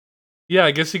 Yeah,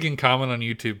 I guess you can comment on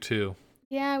YouTube too.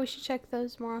 Yeah, we should check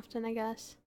those more often, I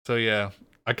guess. So yeah,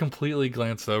 I completely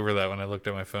glanced over that when I looked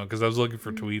at my phone because I was looking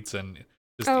for tweets and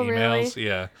just emails. Really?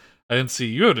 Yeah, I didn't see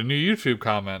you had a new YouTube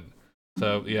comment.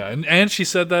 So yeah, and she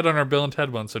said that on our Bill and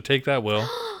Ted one. So take that, Will.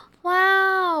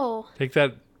 Wow. Take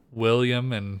that,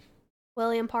 William and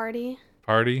William Party.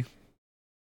 Party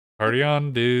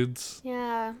on, dudes.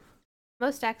 Yeah.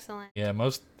 Most excellent. Yeah,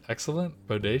 most excellent,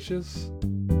 bodacious.